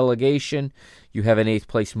from relegation, you have in 8th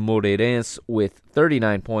place Moreirense with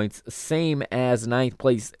 39 points, same as 9th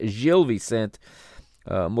place Gil Vicente.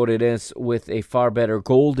 Moreirense with a far better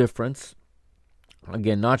goal difference.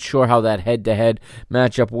 Again, not sure how that head-to-head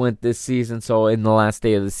matchup went this season, so in the last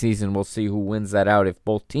day of the season, we'll see who wins that out if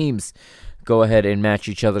both teams go ahead and match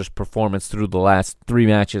each other's performance through the last 3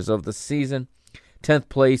 matches of the season. 10th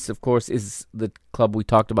place, of course, is the club we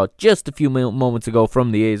talked about just a few moments ago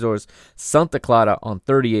from the Azores, Santa Clara on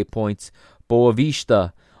 38 points. Boa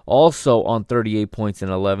Vista also on 38 points in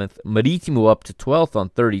 11th. Marítimo up to 12th on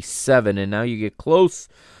 37, and now you get close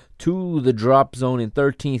to the drop zone in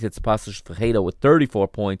 13th. It's Passos Ferreira with 34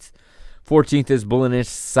 points. 14th is Belenenses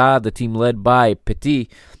SAD, the team led by Petit.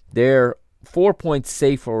 They're 4 points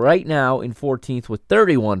safe right now in 14th with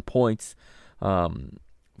 31 points.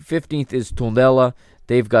 15th is Tondela.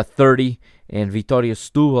 They've got 30. And Vitória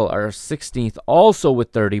Setúbal are 16th, also with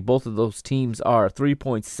 30. Both of those teams are 3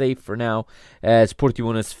 points safe for now, as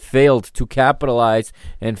Portimonense failed to capitalize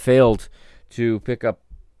and failed to pick up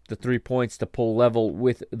the 3 points to pull level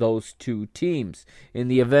with those two teams. In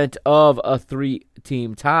the event of a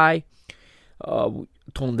 3-team tie,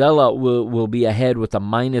 Tondela will be ahead with a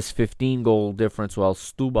minus 15 goal difference, while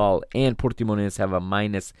Setúbal and Portimonense have a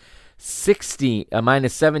minus 17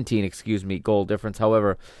 goal difference.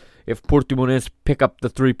 However, if Portimonense pick up the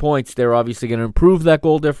 3 points, they're obviously going to improve that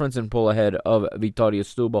goal difference and pull ahead of Vitória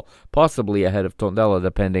Setúbal, possibly ahead of Tondela,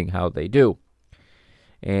 depending how they do.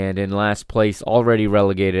 And in last place, already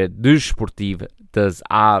relegated, Desportivo das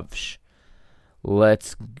Aves.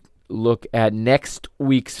 Let's look at next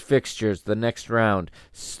week's fixtures, the next round.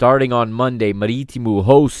 Starting on Monday, Marítimo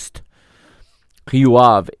host Rio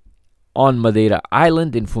Ave on Madeira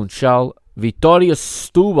Island in Funchal. Vitória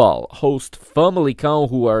Setúbal host Familicão,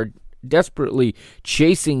 who are desperately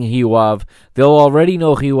chasing Rio Ave. They'll already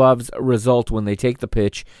know Rio Ave's result when they take the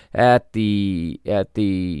pitch in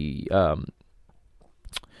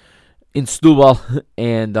Setúbal,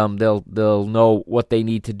 and they'll know what they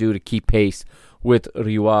need to do to keep pace with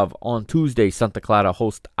Rio Ave. On Tuesday, Santa Clara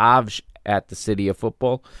host Aves at the City of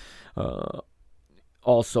Football.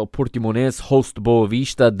 Also, Portimonense host Boa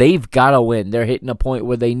Vista. They've got to win. They're hitting a point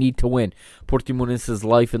where they need to win. Portimonense's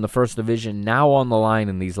life in the first division now on the line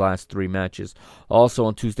in these last 3 matches. Also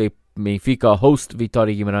on Tuesday, Benfica host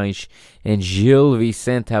Vitória Guimarães, and Gil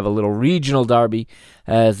Vicente have a little regional derby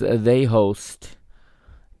as they host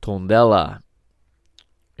Tondela.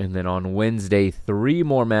 And then on Wednesday, 3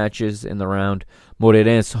 more matches in the round.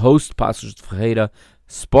 Moreirense host Passos de Ferreira.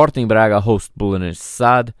 Sporting Braga host Belenenses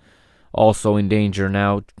SAD. Also in danger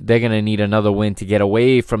now. They're going to need another win to get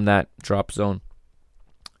away from that drop zone.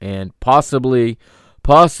 And possibly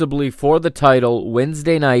for the title,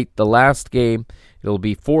 Wednesday night, the last game, it'll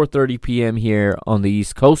be 4:30 p.m. here on the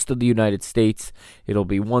east coast of the United States. It'll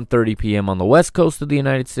be 1:30 p.m. on the west coast of the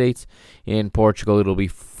United States. In Portugal, it'll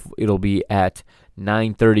be at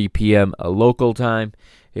 9:30 p.m. local time.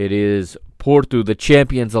 It is Porto, the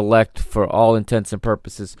champions-elect for all intents and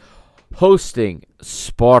purposes, hosting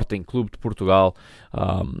Sporting Clube de Portugal.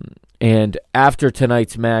 And after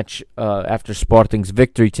tonight's match, after Sporting's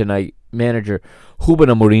victory tonight, manager Ruben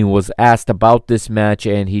Amorim was asked about this match,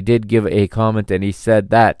 and he did give a comment, and he said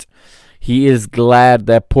that he is glad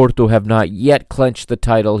that Porto have not yet clinched the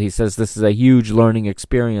title. He says this is a huge learning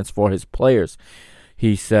experience for his players.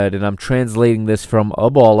 he said, and I'm translating this from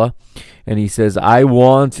Abola, and he says, I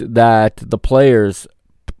want that the players,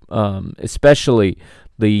 especially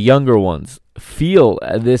the younger ones, feel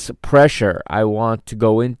this pressure. I want to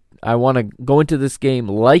go into this game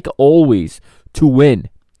like always to win.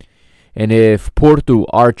 And if Porto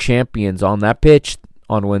are champions on that pitch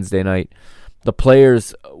on Wednesday night, the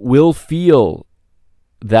players will feel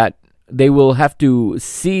that they will have to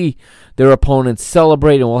see their opponents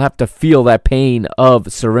celebrate and will have to feel that pain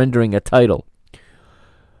of surrendering a title.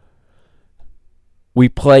 We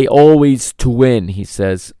play always to win, he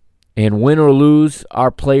says. And win or lose,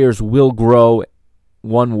 our players will grow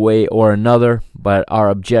one way or another, but our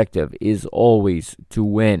objective is always to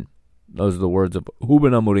win. Those are the words of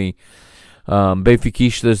Ruben Amorim.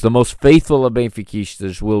 Benfiquistas, the most faithful of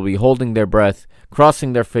Benfiquistas, will be holding their breath,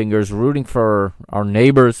 crossing their fingers, rooting for our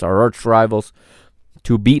neighbors, our arch rivals,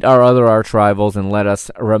 to beat our other arch rivals and let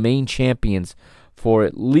us remain champions for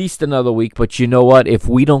at least another week. But you know what? If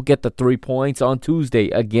we don't get the 3 points on Tuesday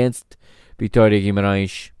against Vitória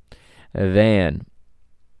Guimarães, then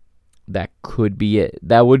that could be it.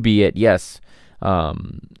 That would be it, yes.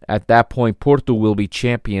 At that point, Porto will be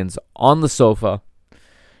champions on the sofa,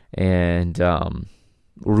 and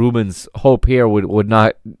Ruben's hope here would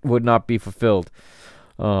not be fulfilled.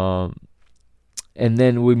 And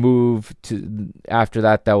then we move to, after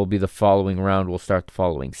that will be the following round. We'll start the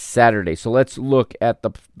following Saturday. So let's look at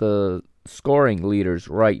the scoring leaders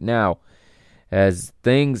right now, as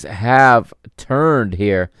things have turned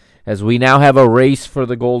here, as we now have a race for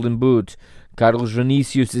the Golden Boot. Carlos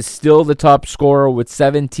Vinicius is still the top scorer with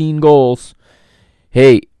 17 goals.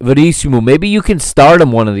 Hey, Verissimo, maybe you can start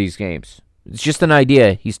him one of these games. It's just an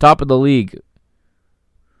idea. He's top of the league.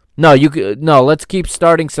 No, let's keep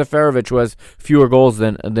starting Seferovic, who has fewer goals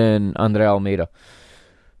than André Almeida.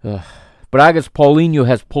 Braga's Paulinho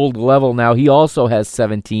has pulled level now. He also has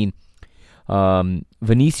 17.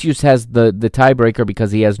 Vinicius has the tiebreaker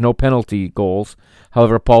because he has no penalty goals.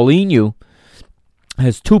 However, Paulinho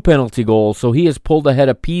has 2 penalty goals, so he has pulled ahead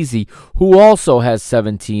of Pizzi, who also has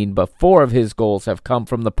 17, but 4 of his goals have come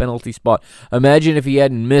from the penalty spot. Imagine if he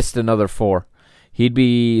hadn't missed another 4. He'd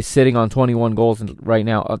be sitting on 21 goals right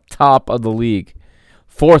now, at top of the league.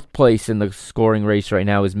 4th place in the scoring race right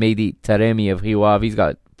now is Mehdi Taremi of Rio Ave. He's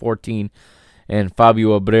got 14, and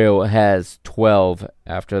Fabio Abreu has 12.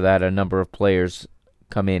 After that, a number of players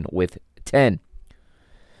come in with 10.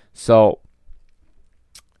 So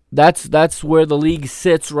that's where the league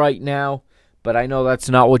sits right now, but I know that's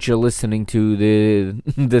not what you're listening to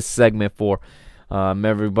this segment for.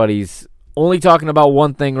 Everybody's only talking about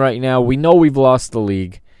one thing right now. We know we've lost the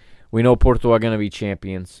league. We know Porto are going to be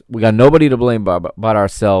champions. We got nobody to blame but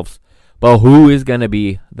ourselves. But who is going to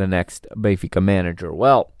be the next Benfica manager?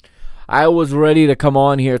 Well, I was ready to come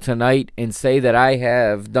on here tonight and say that I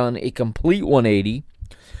have done a complete 180,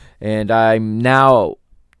 and I'm now,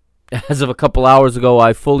 as of a couple hours ago,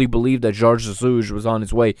 I fully believe that Jorge Jesus was on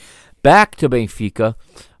his way back to Benfica.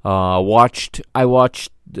 I watched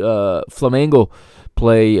Flamengo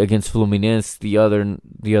play against Fluminense the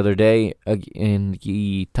other day in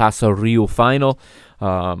the Taça Rio final.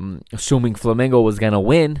 Assuming Flamengo was going to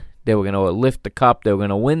win, they were going to lift the cup, they were going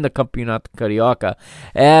to win the Campeonato Carioca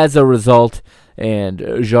as a result, and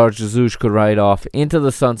Jorge Jesus could ride off into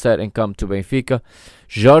the sunset and come to Benfica.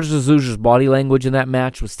 Jorge Jesus' body language in that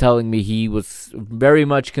match was telling me he was very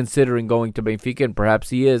much considering going to Benfica, and perhaps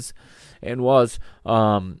he is and was.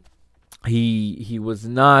 He was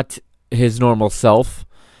not his normal self,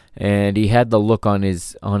 and he had the look on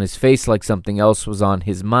his face like something else was on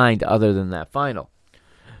his mind other than that final.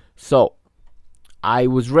 So I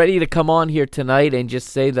was ready to come on here tonight and just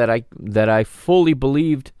say that I fully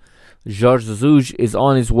believed Jorge Jesus is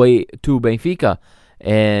on his way to Benfica.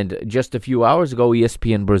 And just a few hours ago,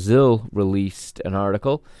 ESPN Brazil released an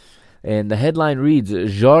article, and the headline reads: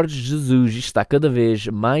 Jorge Jesus está cada vez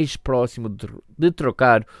mais próximo de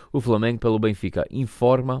trocar o Flamengo pelo Benfica,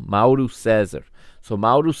 informa Mauro César. So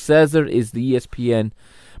Mauro César is the ESPN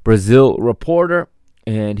Brazil reporter,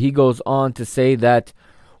 and he goes on to say that,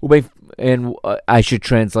 I should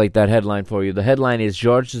translate that headline for you. The headline is: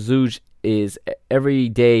 Jorge Jesus is every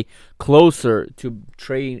day closer to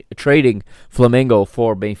trading Flamengo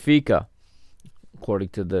for Benfica, according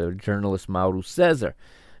to the journalist Mauro César.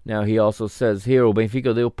 Now, he also says here, o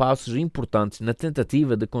Benfica deu passos importantes na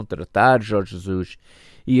tentativa de contratar Jorge Jesus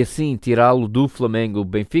e assim tirá-lo do Flamengo.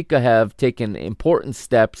 Benfica have taken important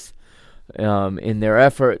steps in their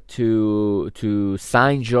effort to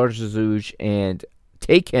sign Jorge Jesus and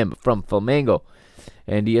take him from Flamengo.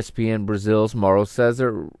 And ESPN Brazil's Mauro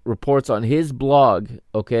César reports on his blog,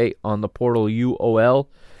 on the portal UOL,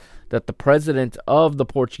 that the president of the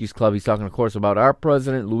Portuguese club, he's talking, of course, about our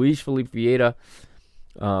president, Luís Filipe Vieira,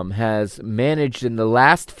 has managed in the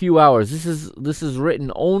last few hours. This is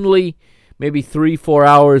written only maybe 3-4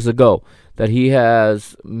 hours ago, that he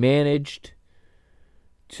has managed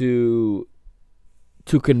to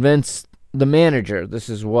convince the manager. This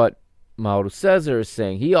is what Mauro César is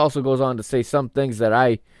saying. He also goes on to say some things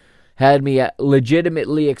that had me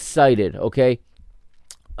legitimately excited, okay?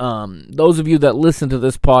 Those of you that listen to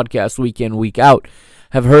this podcast week in, week out,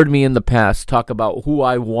 have heard me in the past talk about who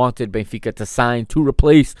I wanted Benfica to sign to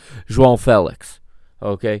replace João Felix,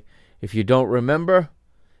 okay? If you don't remember,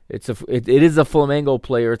 it is a Flamengo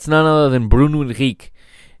player. It's none other than Bruno Henrique.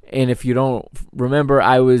 And if you don't remember,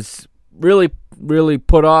 I was really, really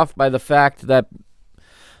put off by the fact that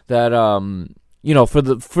for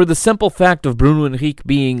the simple fact of Bruno Henrique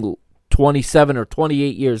being 27 or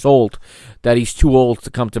 28 years old, that he's too old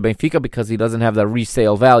to come to Benfica because he doesn't have that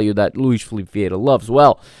resale value that Luís Filipe Vieira loves.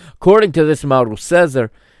 Well, according to this Mauro César,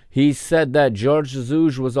 he said that Jorge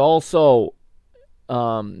Jesus was also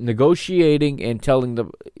negotiating and telling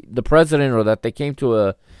the president, or that they came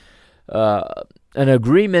to an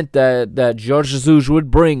agreement that Jorge Jesus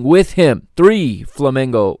would bring with him 3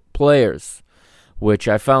 Flamengo players, which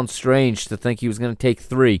I found strange to think he was going to take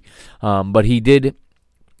 3. But he did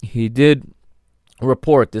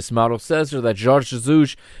report, this Mauro César, that Jorge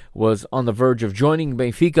Jesus was on the verge of joining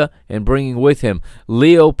Benfica and bringing with him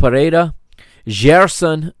Leo Pereira,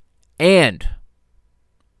 Gerson, and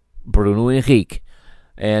Bruno Henrique.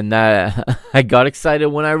 And I got excited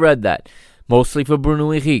when I read that, mostly for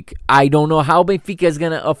Bruno Henrique. I don't know how Benfica is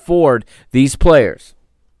going to afford these players.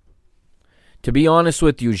 To be honest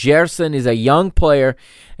with you, Gerson is a young player,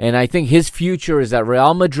 and I think his future is at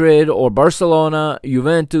Real Madrid or Barcelona,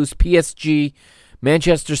 Juventus, PSG,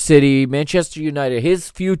 Manchester City, Manchester United.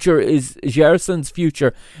 Gerson's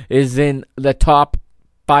future is in the top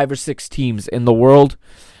 5 or 6 teams in the world.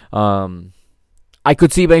 I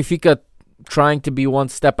could see Benfica trying to be one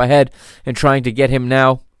step ahead and trying to get him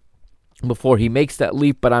now before he makes that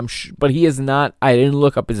leap, but he is not. I didn't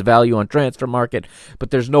look up his value on transfer market,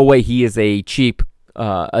 but there's no way he is a cheap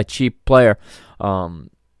player.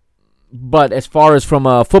 But as far as from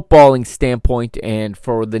a footballing standpoint and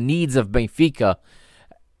for the needs of Benfica,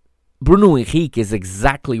 Bruno Henrique is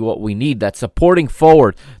exactly what we need. That supporting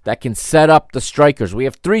forward that can set up the strikers. We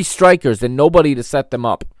have 3 strikers and nobody to set them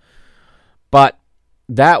up. But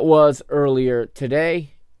that was earlier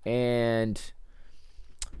today, and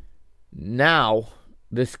now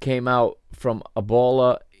this came out from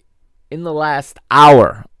Abola in the last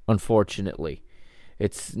hour, unfortunately.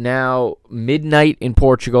 It's now midnight in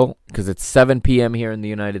Portugal because it's 7 p.m. here in the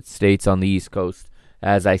United States on the East Coast.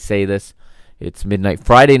 As I say this, it's midnight.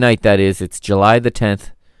 Friday night, that is. It's July the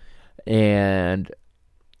 10th. And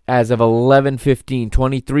as of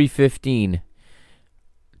 23:15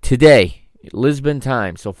 today, Lisbon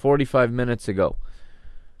time, so 45 minutes ago,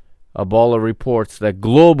 Abola reports that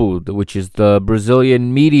Globo, which is the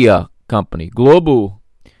Brazilian media company, Globo,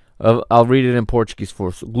 I'll read it in Portuguese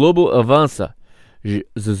first. Globo avança.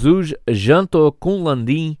 Jesus jantou com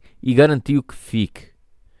Landim e garantiu que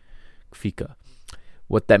fica.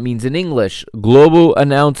 What that means in English, Globo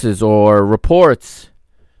announces or reports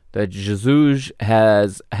that Jesus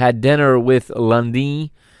has had dinner with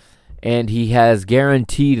Landim and he has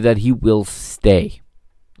guaranteed that he will stay.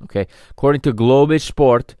 Okay, according to Globo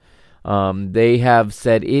Sport, they have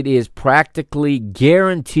said it is practically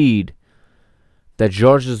guaranteed that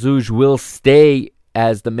Jorge Jesus will stay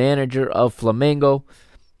as the manager of Flamengo,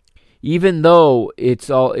 even though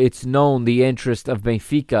it's known the interest of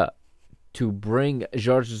Benfica to bring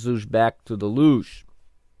Jorge Jesus back to the Luz.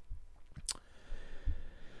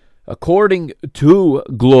 According to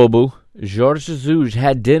Globo, Jorge Jesus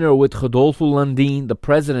had dinner with Rodolfo Landim, the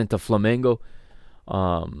president of Flamengo,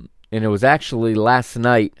 and it was actually last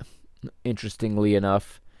night, interestingly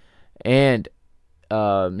enough, and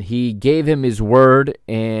he gave him his word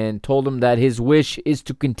and told him that his wish is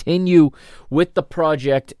to continue with the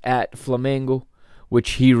project at Flamengo,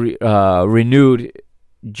 which he renewed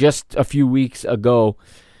just a few weeks ago,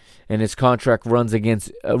 and his contract runs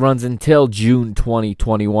until June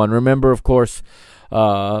 2021. Remember, of course,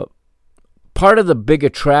 part of the big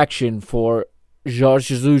attraction for Jorge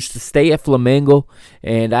Jesus to stay at Flamengo,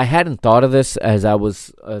 and I hadn't thought of this as I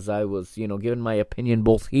was giving my opinion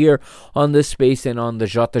both here on this space and on the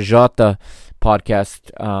JJ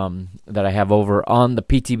podcast that I have over on the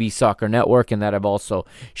PTB Soccer Network, and that I've also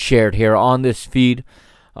shared here on this feed,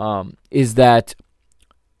 is that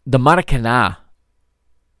the Maracanã,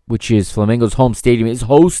 which is Flamengo's home stadium, is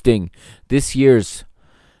hosting this year's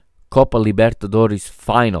Copa Libertadores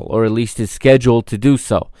final, or at least is scheduled to do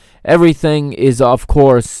so. Everything is, of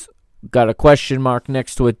course, got a question mark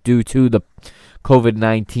next to it due to the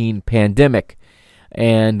COVID-19 pandemic.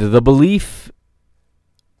 And the belief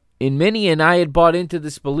in many, and I had bought into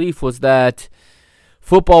this belief, was that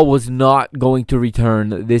football was not going to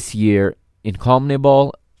return this year in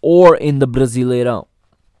CONMEBOL or in the Brasileirão.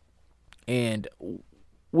 And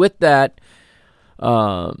with that,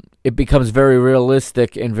 it becomes very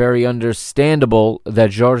realistic and very understandable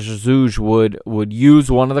that Jorge Jesus would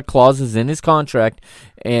use one of the clauses in his contract,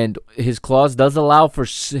 and his clause does allow for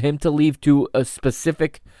him to leave to a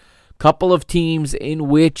specific couple of teams, in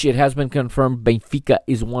which it has been confirmed Benfica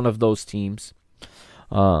is one of those teams.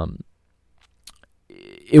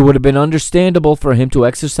 It would have been understandable for him to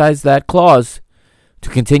exercise that clause to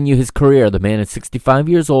continue his career. The man is 65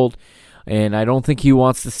 years old, and I don't think he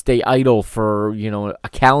wants to stay idle for, a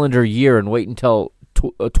calendar year and wait until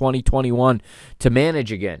 2021 to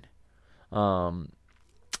manage again. However,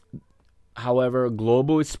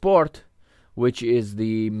 Globo Esporte, which is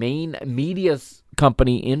the main media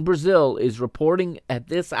company in Brazil, is reporting at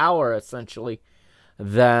this hour, essentially,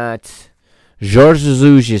 that Jorge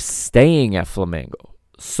Jesus is staying at Flamengo.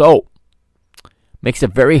 So, makes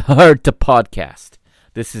it very hard to podcast.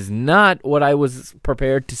 This is not what I was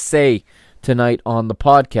prepared to say tonight on the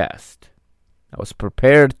podcast. I was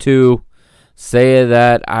prepared to say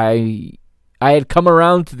that I had come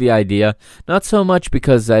around to the idea, not so much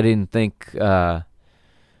because I didn't think, not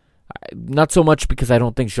so much because I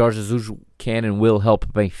don't think Jorge Jesus can and will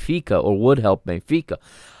help Benfica, or would help Benfica.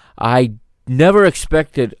 I never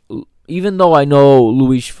expected, even though I know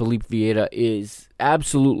Luis Felipe Vieira is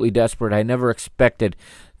absolutely desperate, I never expected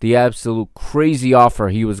the absolute crazy offer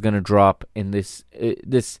he was going to drop in this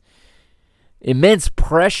immense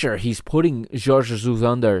pressure he's putting Jorge Jesus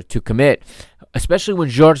under to commit, especially when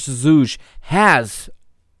Jorge Jesus has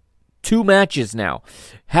 2 matches now.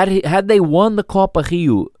 Had they won the Copa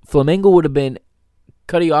Rio, Flamengo would have been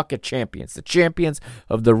Carioca champions, the champions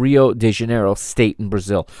of the Rio de Janeiro state in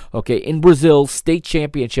Brazil. Okay, in Brazil, state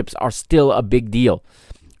championships are still a big deal.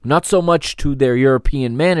 Not so much to their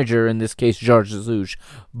European manager, in this case Jorge Jesus,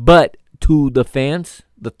 but to the fans,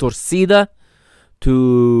 the torcida,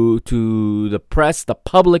 to the press, the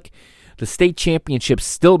public. The state championships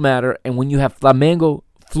still matter, and when you have Flamengo,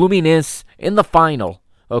 Fluminense in the final,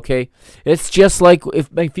 okay, it's just like if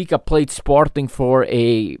Benfica played Sporting for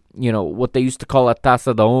a, what they used to call a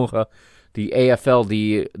Taça da Honra, the AFL,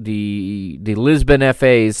 the Lisbon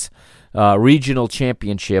FA's regional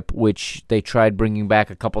championship, which they tried bringing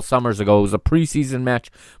back a couple summers ago. It was a preseason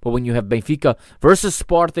match, but when you have Benfica versus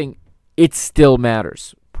Sporting, it still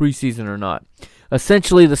matters, preseason or not.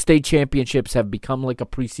 Essentially, the state championships have become like a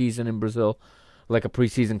preseason in Brazil, like a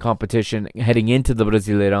preseason competition heading into the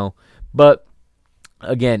Brasileirão. But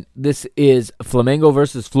again, this is Flamengo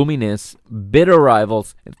versus Fluminense, bitter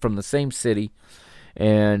rivals from the same city.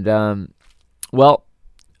 And,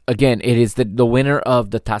 again, it is the winner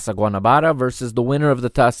of the Taça Guanabara versus the winner of the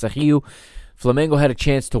Taça Rio. Flamengo had a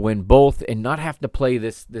chance to win both and not have to play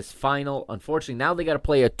this final. Unfortunately, now they got to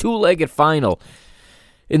play a 2-legged final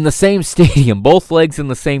in the same stadium, both legs in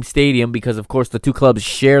the same stadium, because, of course, the two clubs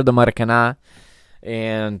share the Maracanã.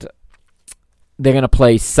 And they're going to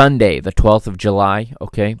play Sunday, the 12th of July,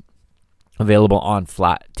 okay? Available on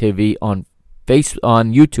Flat TV, on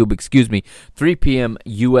YouTube, 3 p.m.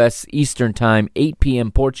 U.S. Eastern Time, 8 p.m.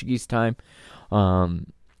 Portuguese time.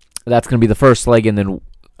 That's going to be the first leg, and then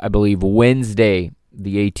I believe Wednesday,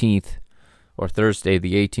 the 18th, or Thursday,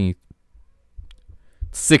 the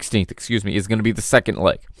 16th, is going to be the second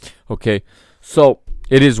leg. Okay, so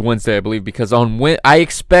it is Wednesday, I believe, because I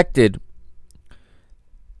expected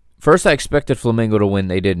Flamengo to win.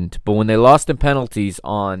 They didn't. But when they lost in penalties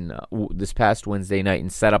on this past Wednesday night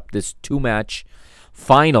and set up this 2-match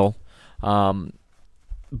final,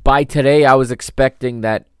 by today I was expecting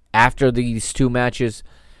that after these 2 matches,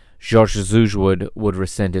 Jorge Jesus would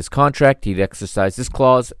rescind his contract. He'd exercise his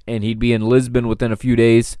clause, and he'd be in Lisbon within a few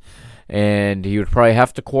days. And he would probably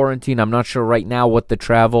have to quarantine. I'm not sure right now what the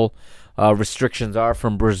travel restrictions are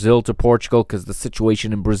from Brazil to Portugal, because the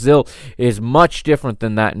situation in Brazil is much different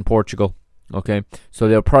than that in Portugal. Okay, so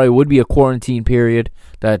there probably would be a quarantine period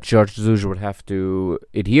that Jorge Jesus would have to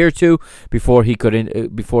adhere to before he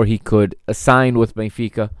could sign with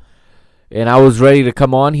Benfica. And I was ready to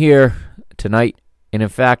come on here tonight, and in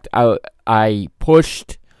fact, I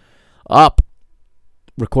pushed up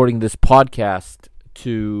recording this podcast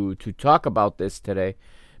to talk about this today,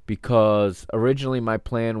 because originally my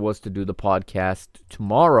plan was to do the podcast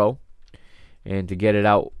tomorrow and to get it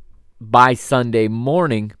out by Sunday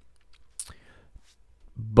morning.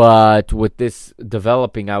 But with this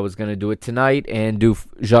developing, I was going to do it tonight and do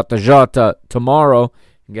Jota Jota tomorrow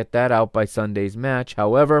and get that out by Sunday's match.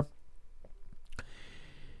 However,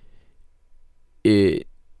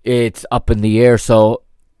 it's up in the air, so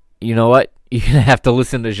you know what? You're going to have to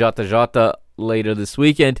listen to Jota Jota later this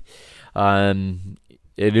weekend.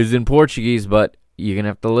 It is in Portuguese, but you're going to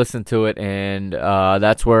have to listen to it, and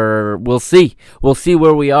that's where we'll see. We'll see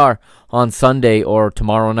where we are on Sunday or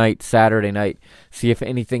tomorrow night, Saturday night. See if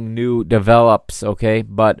anything new develops, okay?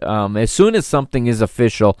 But as soon as something is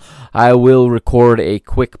official, I will record a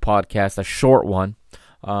quick podcast, a short one,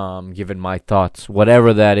 giving my thoughts,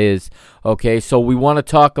 whatever that is, okay? So we want to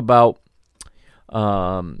talk about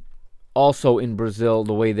also in Brazil,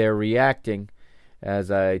 the way they're reacting.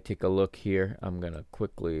 As I take a look here, I'm going to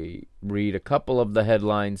quickly read a couple of the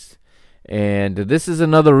headlines. And this is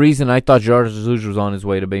another reason I thought Jorge Jesus was on his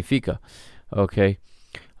way to Benfica. Okay.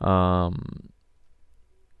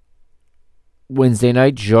 Wednesday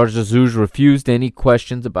night, Jorge Jesus refused any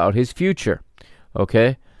questions about his future.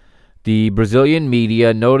 Okay. The Brazilian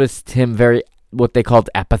media noticed him very, what they called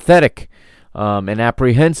apathetic and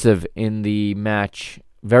apprehensive in the match.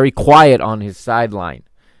 Very quiet on his sideline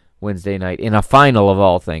Wednesday night in a final of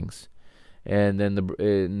all things. And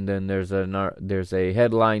then there's a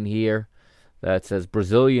headline here that says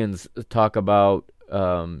Brazilians talk about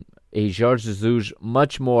a Jorge Jesus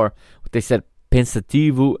much more, what they said,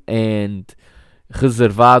 pensativo and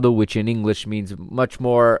reservado, which in English means much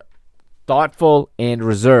more thoughtful and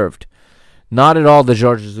reserved. Not at all the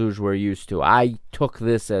Jorge Jesus we're used to. I took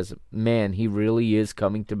this as, man, he really is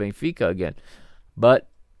coming to Benfica again. But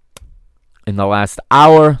in the last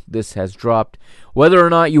hour, this has dropped. Whether or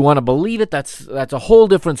not you want to believe it, that's a whole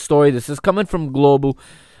different story. This is coming from Globo.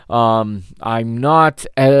 I'm not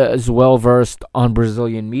as well versed on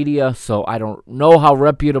Brazilian media, so I don't know how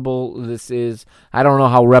reputable this is. I don't know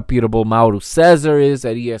how reputable Mauro Cesar is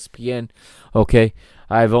at ESPN. Okay,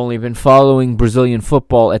 I've only been following Brazilian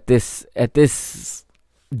football at this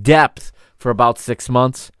depth for about 6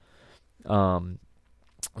 months.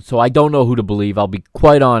 So I don't know who to believe. I'll be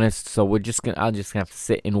quite honest. So I'll just have to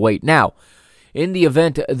sit and wait. Now, in the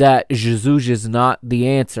event that Jesus is not the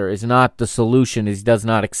answer, is not the solution, he does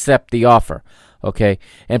not accept the offer, okay?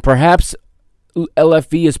 And perhaps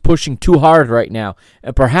LFV is pushing too hard right now,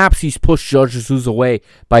 and perhaps he's pushed Jorge Jesus away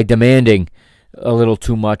by demanding a little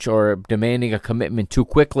too much or demanding a commitment too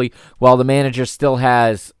quickly while the manager still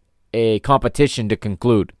has a competition to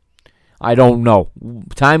conclude. I don't know.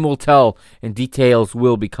 Time will tell, and details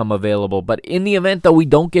will become available. But in the event that we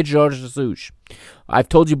don't get Jorge Jesus, I've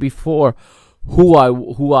told you before who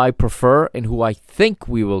I prefer and who I think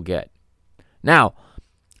we will get. Now,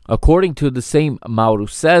 according to the same Mauro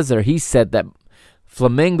Cesar, he said that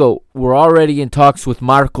Flamengo were already in talks with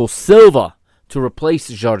Marco Silva to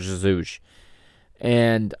replace Jorge Jesus.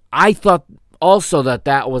 And I thought also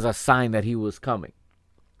that was a sign that he was coming.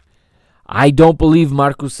 I don't believe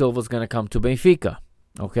Marco Silva is going to come to Benfica,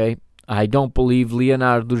 okay? I don't believe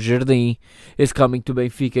Leonardo Jardim is coming to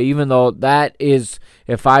Benfica, even though that is,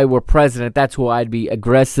 if I were president, that's who I'd be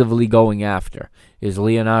aggressively going after, is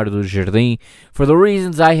Leonardo Jardim, for the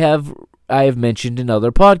reasons I have mentioned in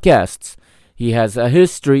other podcasts. He has a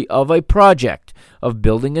history of a project of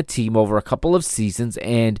building a team over a couple of seasons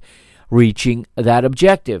and reaching that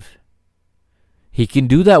objective. He can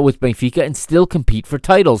do that with Benfica and still compete for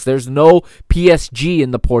titles. There's no PSG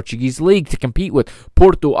in the Portuguese league to compete with.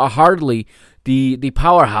 Porto are hardly the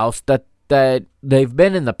powerhouse that they've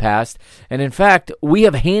been in the past. And in fact, we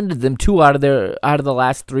have handed them 2 out of the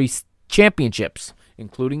last 3 championships,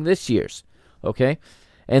 including this year's. Okay?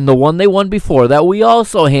 And the one they won before that, we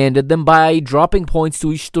also handed them by dropping points to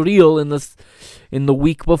Estoril in the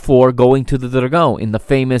week before, going to the Dragão in the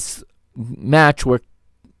famous match where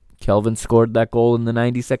Kelvin scored that goal in the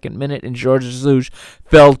 92nd minute and Jorge Jesus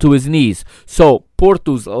fell to his knees. So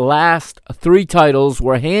Porto's last 3 titles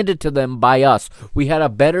were handed to them by us. We had a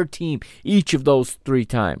better team each of those 3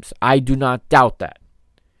 times. I do not doubt that.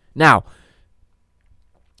 Now,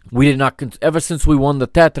 we did not, ever since we won the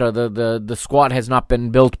Tetra, the squad has not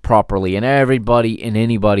been built properly, and everybody and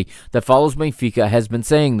anybody that follows Benfica has been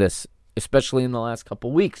saying this, especially in the last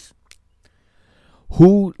couple weeks.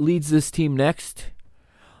 Who leads this team next?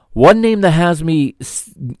 One name that has me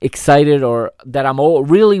excited, or that I'm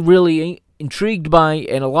really, really intrigued by,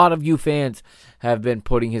 and a lot of you fans have been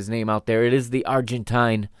putting his name out there. It is the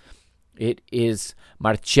Argentine. It is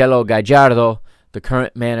Marcelo Gallardo, the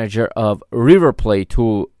current manager of River Plate,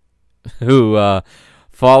 who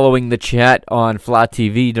following the chat on Fla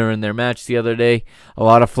TV during their match the other day. A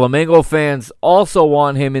lot of Flamengo fans also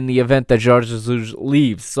want him in the event that Jorge Jesus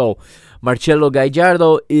leaves. So Marcelo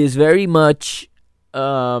Gallardo is very much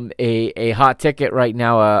a hot ticket right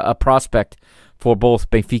now, a prospect for both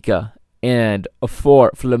Benfica and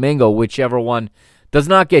for Flamengo, whichever one does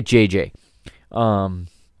not get JJ.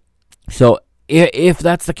 So if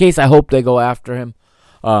that's the case, I hope they go after him.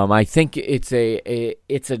 I think it's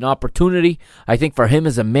an opportunity. I think for him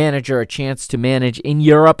as a manager, a chance to manage in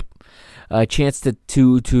Europe, a chance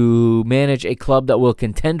to manage a club that will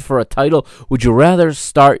contend for a title. Would you rather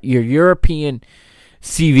start your European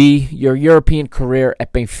CV, your European career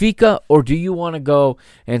at Benfica, or do you want to go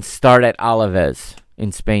and start at Alaves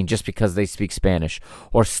in Spain just because they speak Spanish,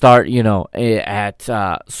 or start, at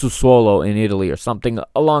Sassuolo in Italy or something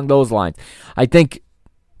along those lines? I think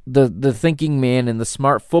the thinking man and the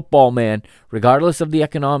smart football man, regardless of the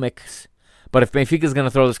economics, but if Benfica's going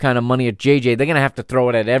to throw this kind of money at JJ, they're going to have to throw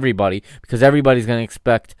it at everybody because everybody's going to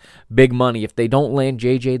expect big money. If they don't land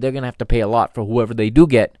JJ, they're going to have to pay a lot for whoever they do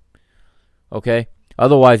get. Okay?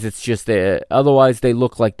 Otherwise, otherwise they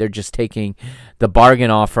look like they're just taking the bargain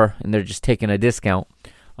offer and they're just taking a discount.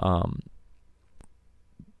 I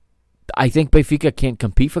think Benfica can't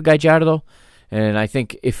compete for Gallardo, and I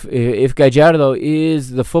think if Gallardo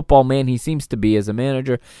is the football man he seems to be as a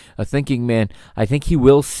manager, a thinking man, I think he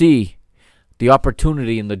will see the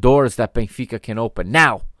opportunity and the doors that Benfica can open.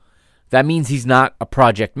 Now, that means he's not a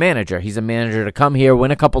project manager. He's a manager to come here,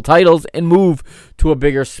 win a couple titles, and move to a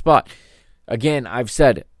bigger spot. Again, I've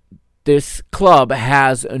said this club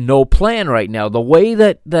has no plan right now. The way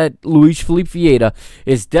that Luis Felipe Vieira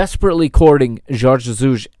is desperately courting Jorge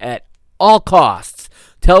Jesus at all costs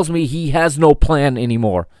tells me he has no plan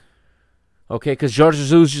anymore. Okay, because Jorge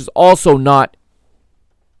Jesus is also not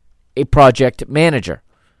a project manager.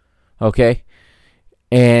 Okay,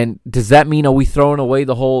 and does that mean are we throwing away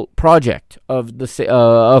the whole project of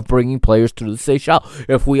of bringing players to the Seychelles?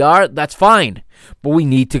 If we are, that's fine, but we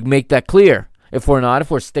need to make that clear. If we're not,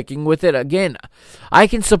 if we're sticking with it, again, I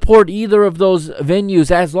can support either of those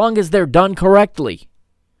venues as long as they're done correctly.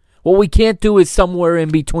 What we can't do is somewhere in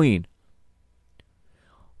between.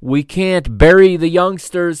 We can't bury the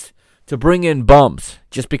youngsters to bring in bums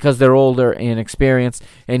just because they're older and experienced,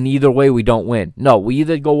 and either way we don't win. No, we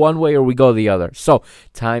either go one way or we go the other. So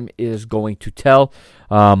time is going to tell.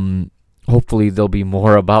 Hopefully there'll be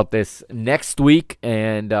more about this next week,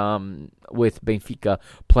 and with Benfica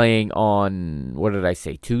playing on, what did I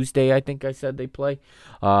say, Tuesday, I think I said they play.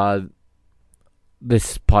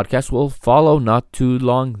 This podcast will follow not too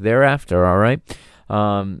long thereafter, all right?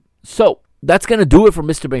 So that's going to do it for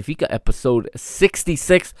Mr. Benfica, episode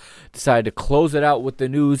 66. Decided to close it out with the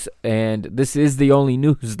news, and this is the only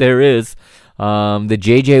news there is. The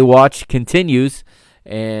JJ watch continues,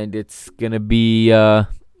 and it's going to be,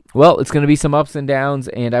 it's going to be some ups and downs,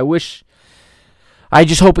 and I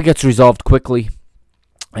just hope it gets resolved quickly,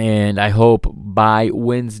 and I hope by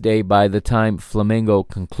Wednesday, by the time Flamengo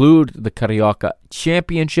conclude the Carioca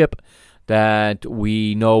Championship, that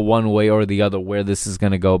we know one way or the other where this is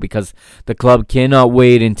going to go, because the club cannot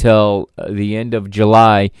wait until the end of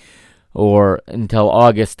July or until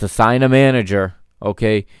August to sign a manager,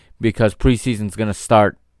 okay, because preseason's going to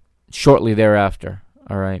start shortly thereafter,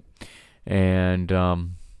 all right? And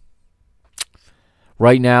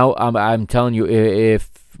right now, I'm telling you, if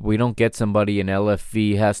we don't get somebody in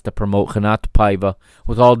LFV has to promote Renato Paiva,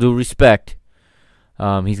 with all due respect,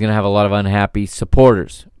 he's going to have a lot of unhappy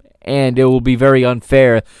supporters. And it will be very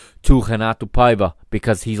unfair to Renato Paiva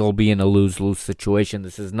because he'll be in a lose-lose situation.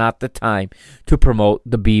 This is not the time to promote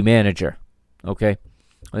the B manager. Okay?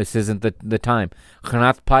 This isn't the time.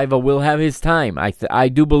 Renato Paiva will have his time. I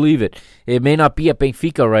do believe it. It may not be at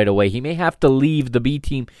Benfica right away. He may have to leave the B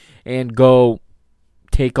team and go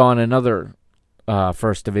take on another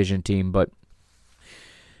first division team, but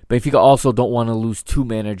Benfica also don't want to lose two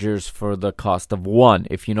managers for the cost of one,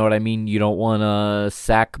 if you know what I mean. You don't want to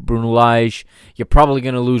sack Bruno Lage. You're probably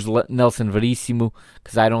going to lose Nelson Verissimo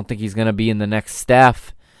because I don't think he's going to be in the next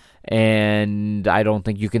staff, and I don't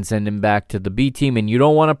think you can send him back to the B team, and you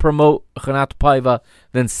don't want to promote Renato Paiva,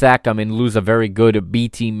 then sack him and lose a very good B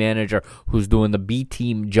team manager who's doing the B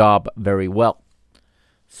team job very well.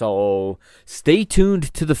 So stay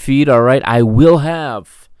tuned to the feed, all right? I will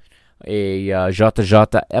have a Jota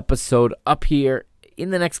Jota episode up here in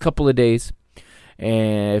the next couple of days.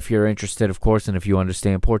 And if you're interested, of course, and if you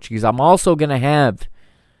understand Portuguese, I'm also going to have,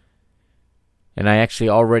 and I actually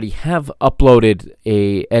already have uploaded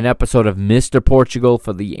an episode of Mr. Portugal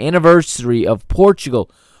for the anniversary of Portugal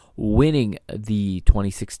winning the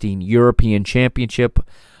 2016 European Championship.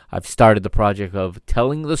 I've started the project of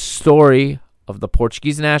telling the story of the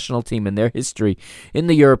Portuguese national team and their history in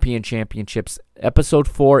the European Championships. Episode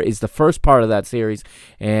 4 is the first part of that series,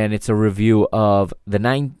 and it's a review of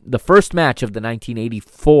the first match of the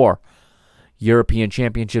 1984 European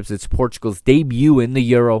Championships. It's Portugal's debut in the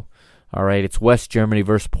Euro. All right, it's West Germany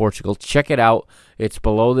versus Portugal. Check it out. It's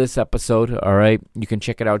below this episode. All right, you can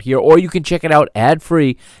check it out here, or you can check it out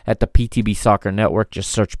ad-free at the PTB Soccer Network.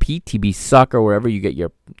 Just search PTB Soccer wherever you get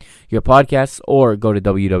your podcasts, or go to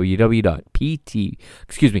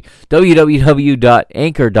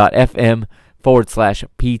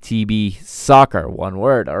www.anchor.fm/PTB Soccer. One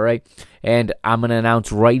word. All right, and I'm gonna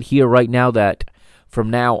announce right here, right now, that from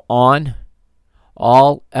now on,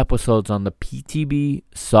 all episodes on the PTB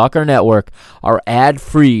Soccer Network are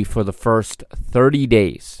ad-free for the first 30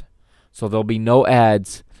 days. So there'll be no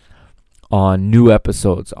ads on new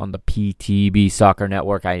episodes on the PTB Soccer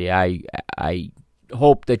Network. I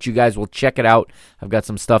hope that you guys will check it out. I've got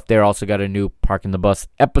some stuff there. Also got a new Parking the Bus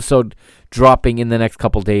episode dropping in the next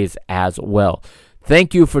couple days as well.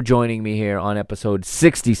 Thank you for joining me here on episode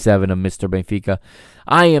 67 of Mr. Benfica.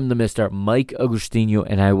 I am the Mr. Mike Agostinho,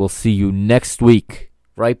 and I will see you next week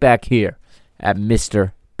right back here at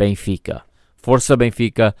Mr. Benfica. Força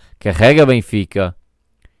Benfica, carrega Benfica.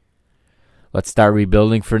 Let's start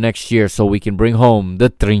rebuilding for next year so we can bring home the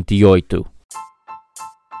 38.